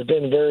UFC has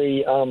been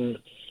very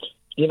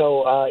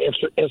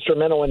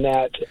instrumental in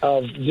that,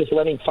 of just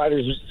letting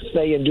fighters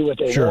say and do what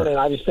they want. And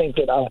I just think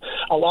that a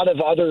lot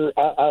of other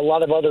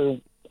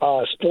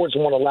sports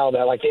won't allow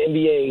that. Like the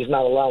NBA is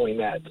not allowing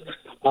that.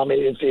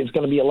 It's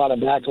going to be a lot of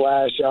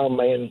backlash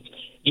and.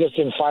 Just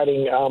in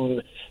fighting,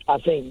 I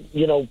think,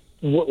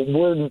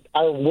 we're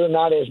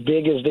not as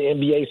big as the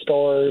NBA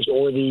stars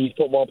or the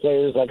football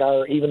players. Like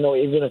even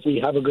if we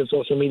have a good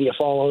social media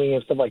following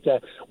and stuff like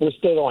that, we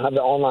still don't have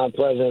the online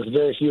presence.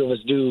 Very few of us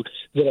do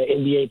that an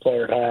NBA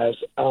player has.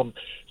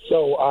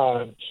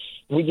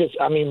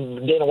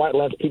 Dana White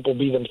lets people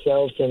be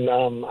themselves, and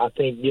I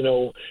think, in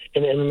the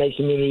MMA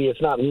community,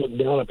 it's not looked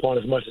down upon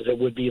as much as it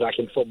would be like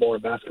in football or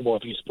basketball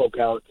if you spoke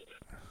out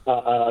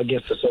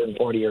against a certain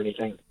party or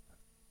anything.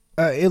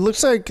 It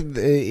looks like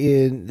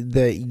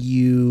that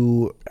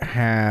you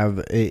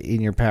have, in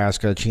your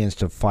past, got a chance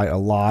to fight a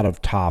lot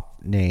of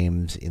top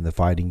names in the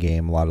fighting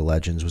game, a lot of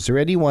legends. Was there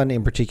anyone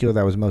in particular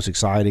that was most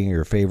exciting, or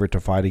your favorite to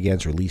fight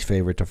against, or least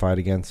favorite to fight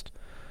against?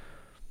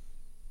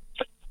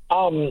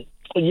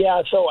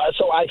 Yeah, so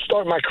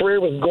my career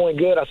was going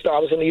good. I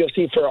was in the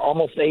UFC for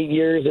almost 8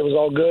 years. It was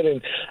all good,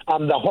 and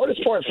the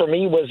hardest part for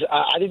me was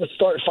I didn't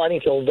start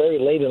fighting till very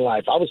late in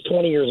life. I was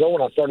 20 years old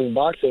when I started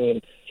boxing,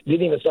 and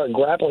didn't even start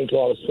grappling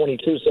until I was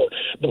 22. So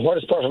the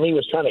hardest part for me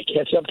was trying to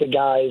catch up to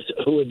guys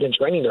who had been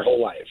training their whole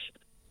life.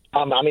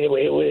 It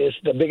was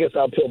the biggest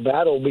uphill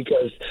battle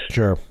because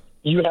sure.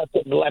 You have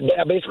to.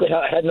 I basically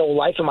had no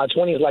life in my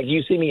 20s. Like,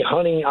 you see me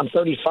hunting. I'm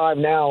 35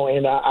 now,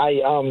 and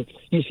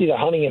you see the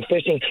hunting and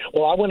fishing.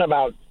 Well, I went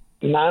about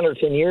 9 or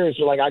 10 years.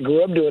 Like, I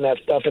grew up doing that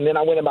stuff, and then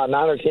I went about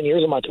 9 or 10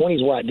 years in my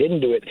 20s where I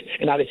didn't do it,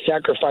 and I just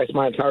sacrificed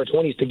my entire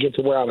 20s to get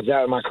to where I was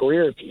at in my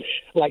career.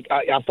 Like,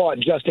 I fought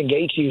Justin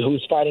Gaethje,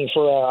 who's fighting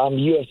for a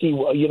UFC,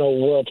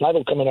 world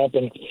title coming up,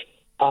 and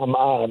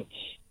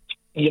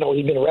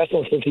he'd been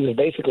wrestling since he was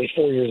basically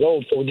 4 years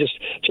old. So just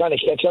trying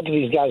to catch up to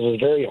these guys was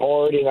very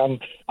hard. And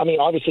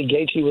obviously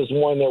Gaethje was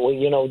one that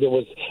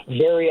was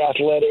very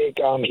athletic,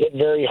 hit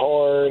very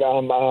hard.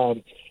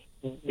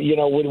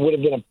 Would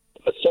have been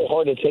so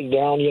hard to take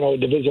down. A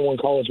Division I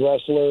college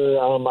wrestler.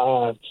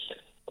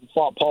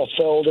 Fought Paul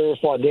Felder,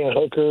 fought Dan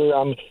Hooker.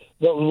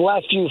 The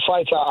last few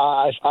fights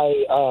I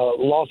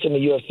lost in the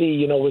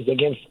UFC, was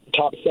against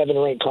top 7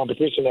 ranked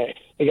competition.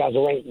 The guys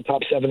are ranked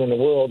top 7 in the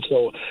world.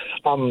 So,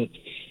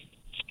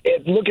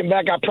 looking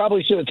back, I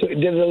probably should have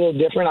did it a little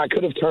different. I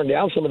could have turned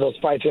down some of those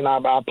fights, and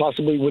I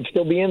possibly would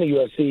still be in the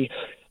UFC.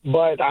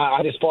 But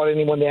I just fought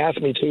anyone they asked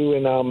me to,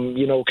 and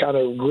kind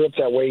of grew up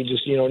that way,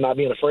 just not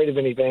being afraid of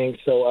anything.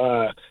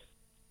 So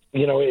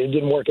it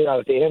didn't work out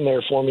at the end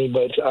there for me.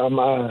 But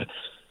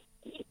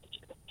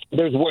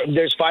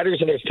there's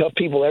fighters and there's tough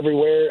people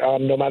everywhere,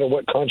 no matter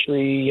what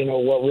country,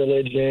 what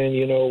religion,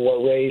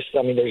 what race.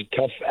 There's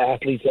tough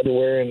athletes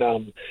everywhere,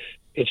 and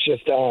it's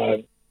just.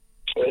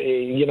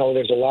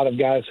 There's a lot of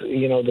guys,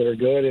 that are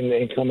good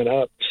and coming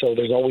up. So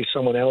there's always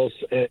someone else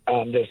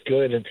that's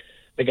good. And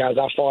the guys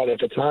I fought at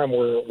the time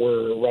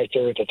were right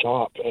there at the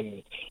top.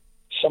 And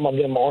some of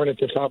them aren't at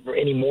the top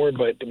anymore,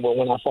 but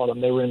when I fought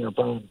them, they were in their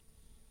prime.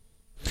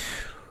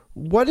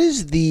 What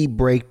is the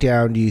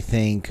breakdown, do you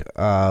think,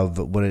 of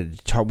when we're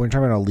talking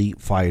about an elite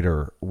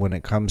fighter, when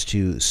it comes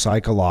to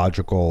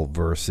psychological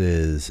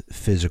versus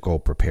physical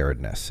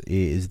preparedness?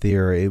 Is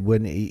there,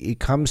 when it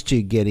comes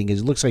to getting,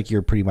 it looks like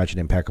you're pretty much in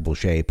impeccable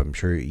shape. I'm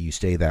sure you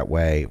stay that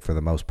way for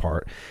the most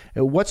part.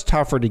 What's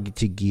tougher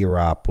to gear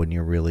up when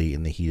you're really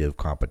in the heat of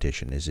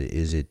competition? Is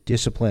it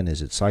discipline?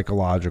 Is it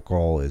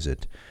psychological? Is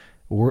it,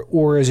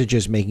 or is it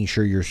just making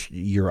sure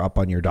you're up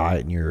on your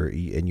diet and your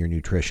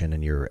nutrition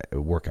and your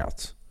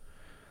workouts?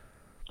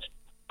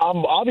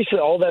 Obviously,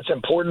 all that's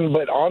important,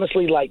 but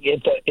honestly, like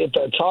at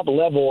the top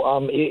level,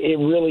 it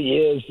really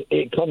is.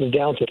 It comes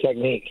down to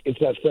technique. It's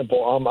that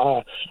simple.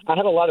 I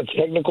had a lot of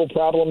technical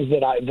problems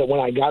that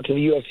when I got to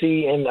the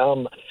UFC, and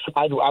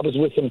I was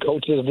with some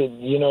coaches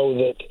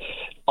that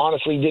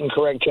honestly didn't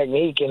correct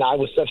technique, and I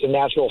was such a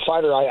natural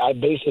fighter. I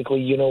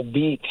basically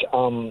beat.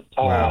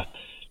 Wow.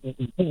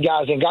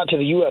 Guys and got to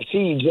the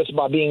UFC just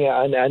by being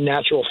a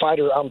natural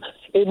fighter.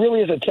 It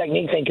really is a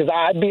technique thing, because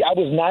I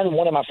was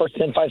 9-1 in my first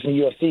 10 fights in the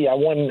UFC. I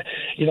won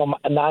 9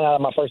 out of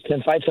my first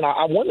 10 fights, and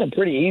I won them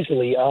pretty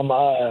easily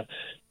until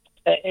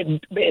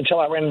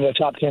I ran into the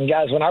top 10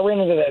 guys. When I ran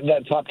into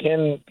that top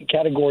 10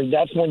 category,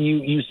 that's when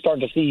you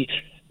start to see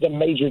the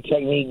major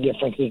technique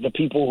differences, the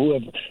people who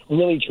have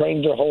really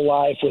trained their whole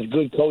life with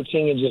good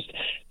coaching and just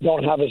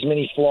don't have as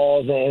many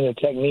flaws in the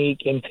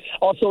technique. And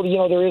also,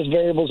 there is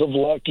variables of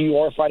luck. You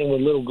are fighting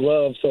with little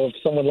gloves, so if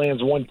someone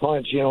lands one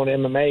punch, in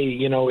MMA,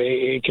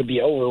 it could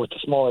be over with the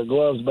smaller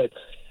gloves. But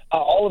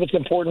all of it's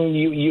important.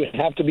 You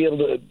have to be able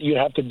to, you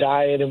have to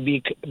diet and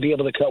be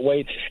able to cut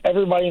weight.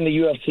 Everybody in the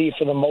UFC,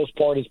 for the most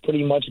part, is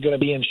pretty much going to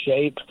be in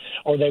shape,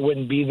 or they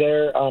wouldn't be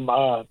there.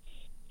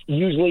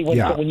 Usually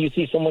when you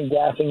see someone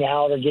gassing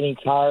out or getting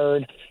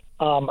tired,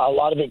 a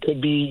lot of it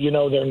could be,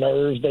 their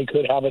nerves. They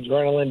could have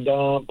adrenaline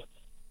dump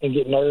and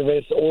get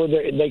nervous, or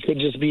they could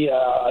just be,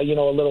 a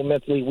little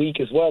mentally weak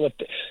as well. If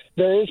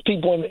there is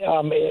people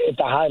at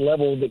the high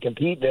level that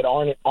compete that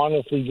aren't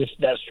honestly just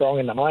that strong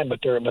in the mind, but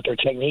their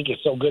technique is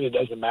so good it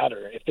doesn't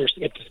matter. If the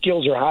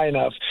skills are high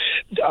enough,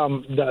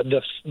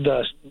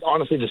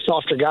 honestly the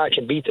softer guy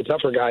can beat the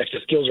tougher guy if the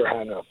skills are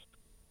high enough.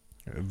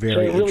 Very so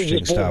it really interesting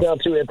just boils stuff. down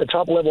to, at the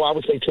top level, I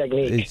would say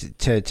technique. It's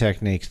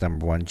techniques,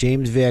 number one.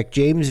 James Vick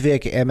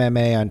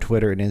MMA on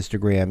Twitter and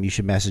Instagram. You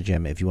should message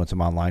him if you want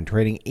some online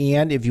training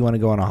and if you want to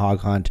go on a hog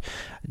hunt.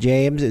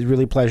 James, it's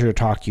really a pleasure to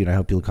talk to you, and I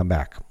hope you'll come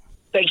back.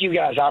 Thank you,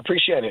 guys. I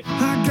appreciate it.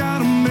 I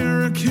got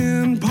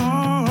American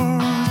parts.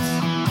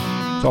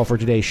 That's all for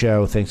today's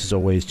show. Thanks as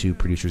always to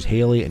producers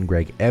Haley and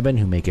Greg Eben,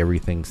 who make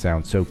everything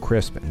sound so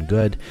crisp and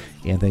good.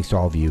 And thanks to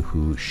all of you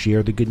who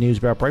share the good news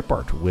about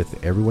Breitbart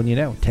with everyone you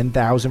know.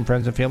 10,000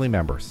 friends and family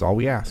members. That's all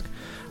we ask.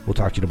 We'll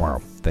talk to you tomorrow.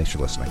 Thanks for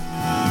listening.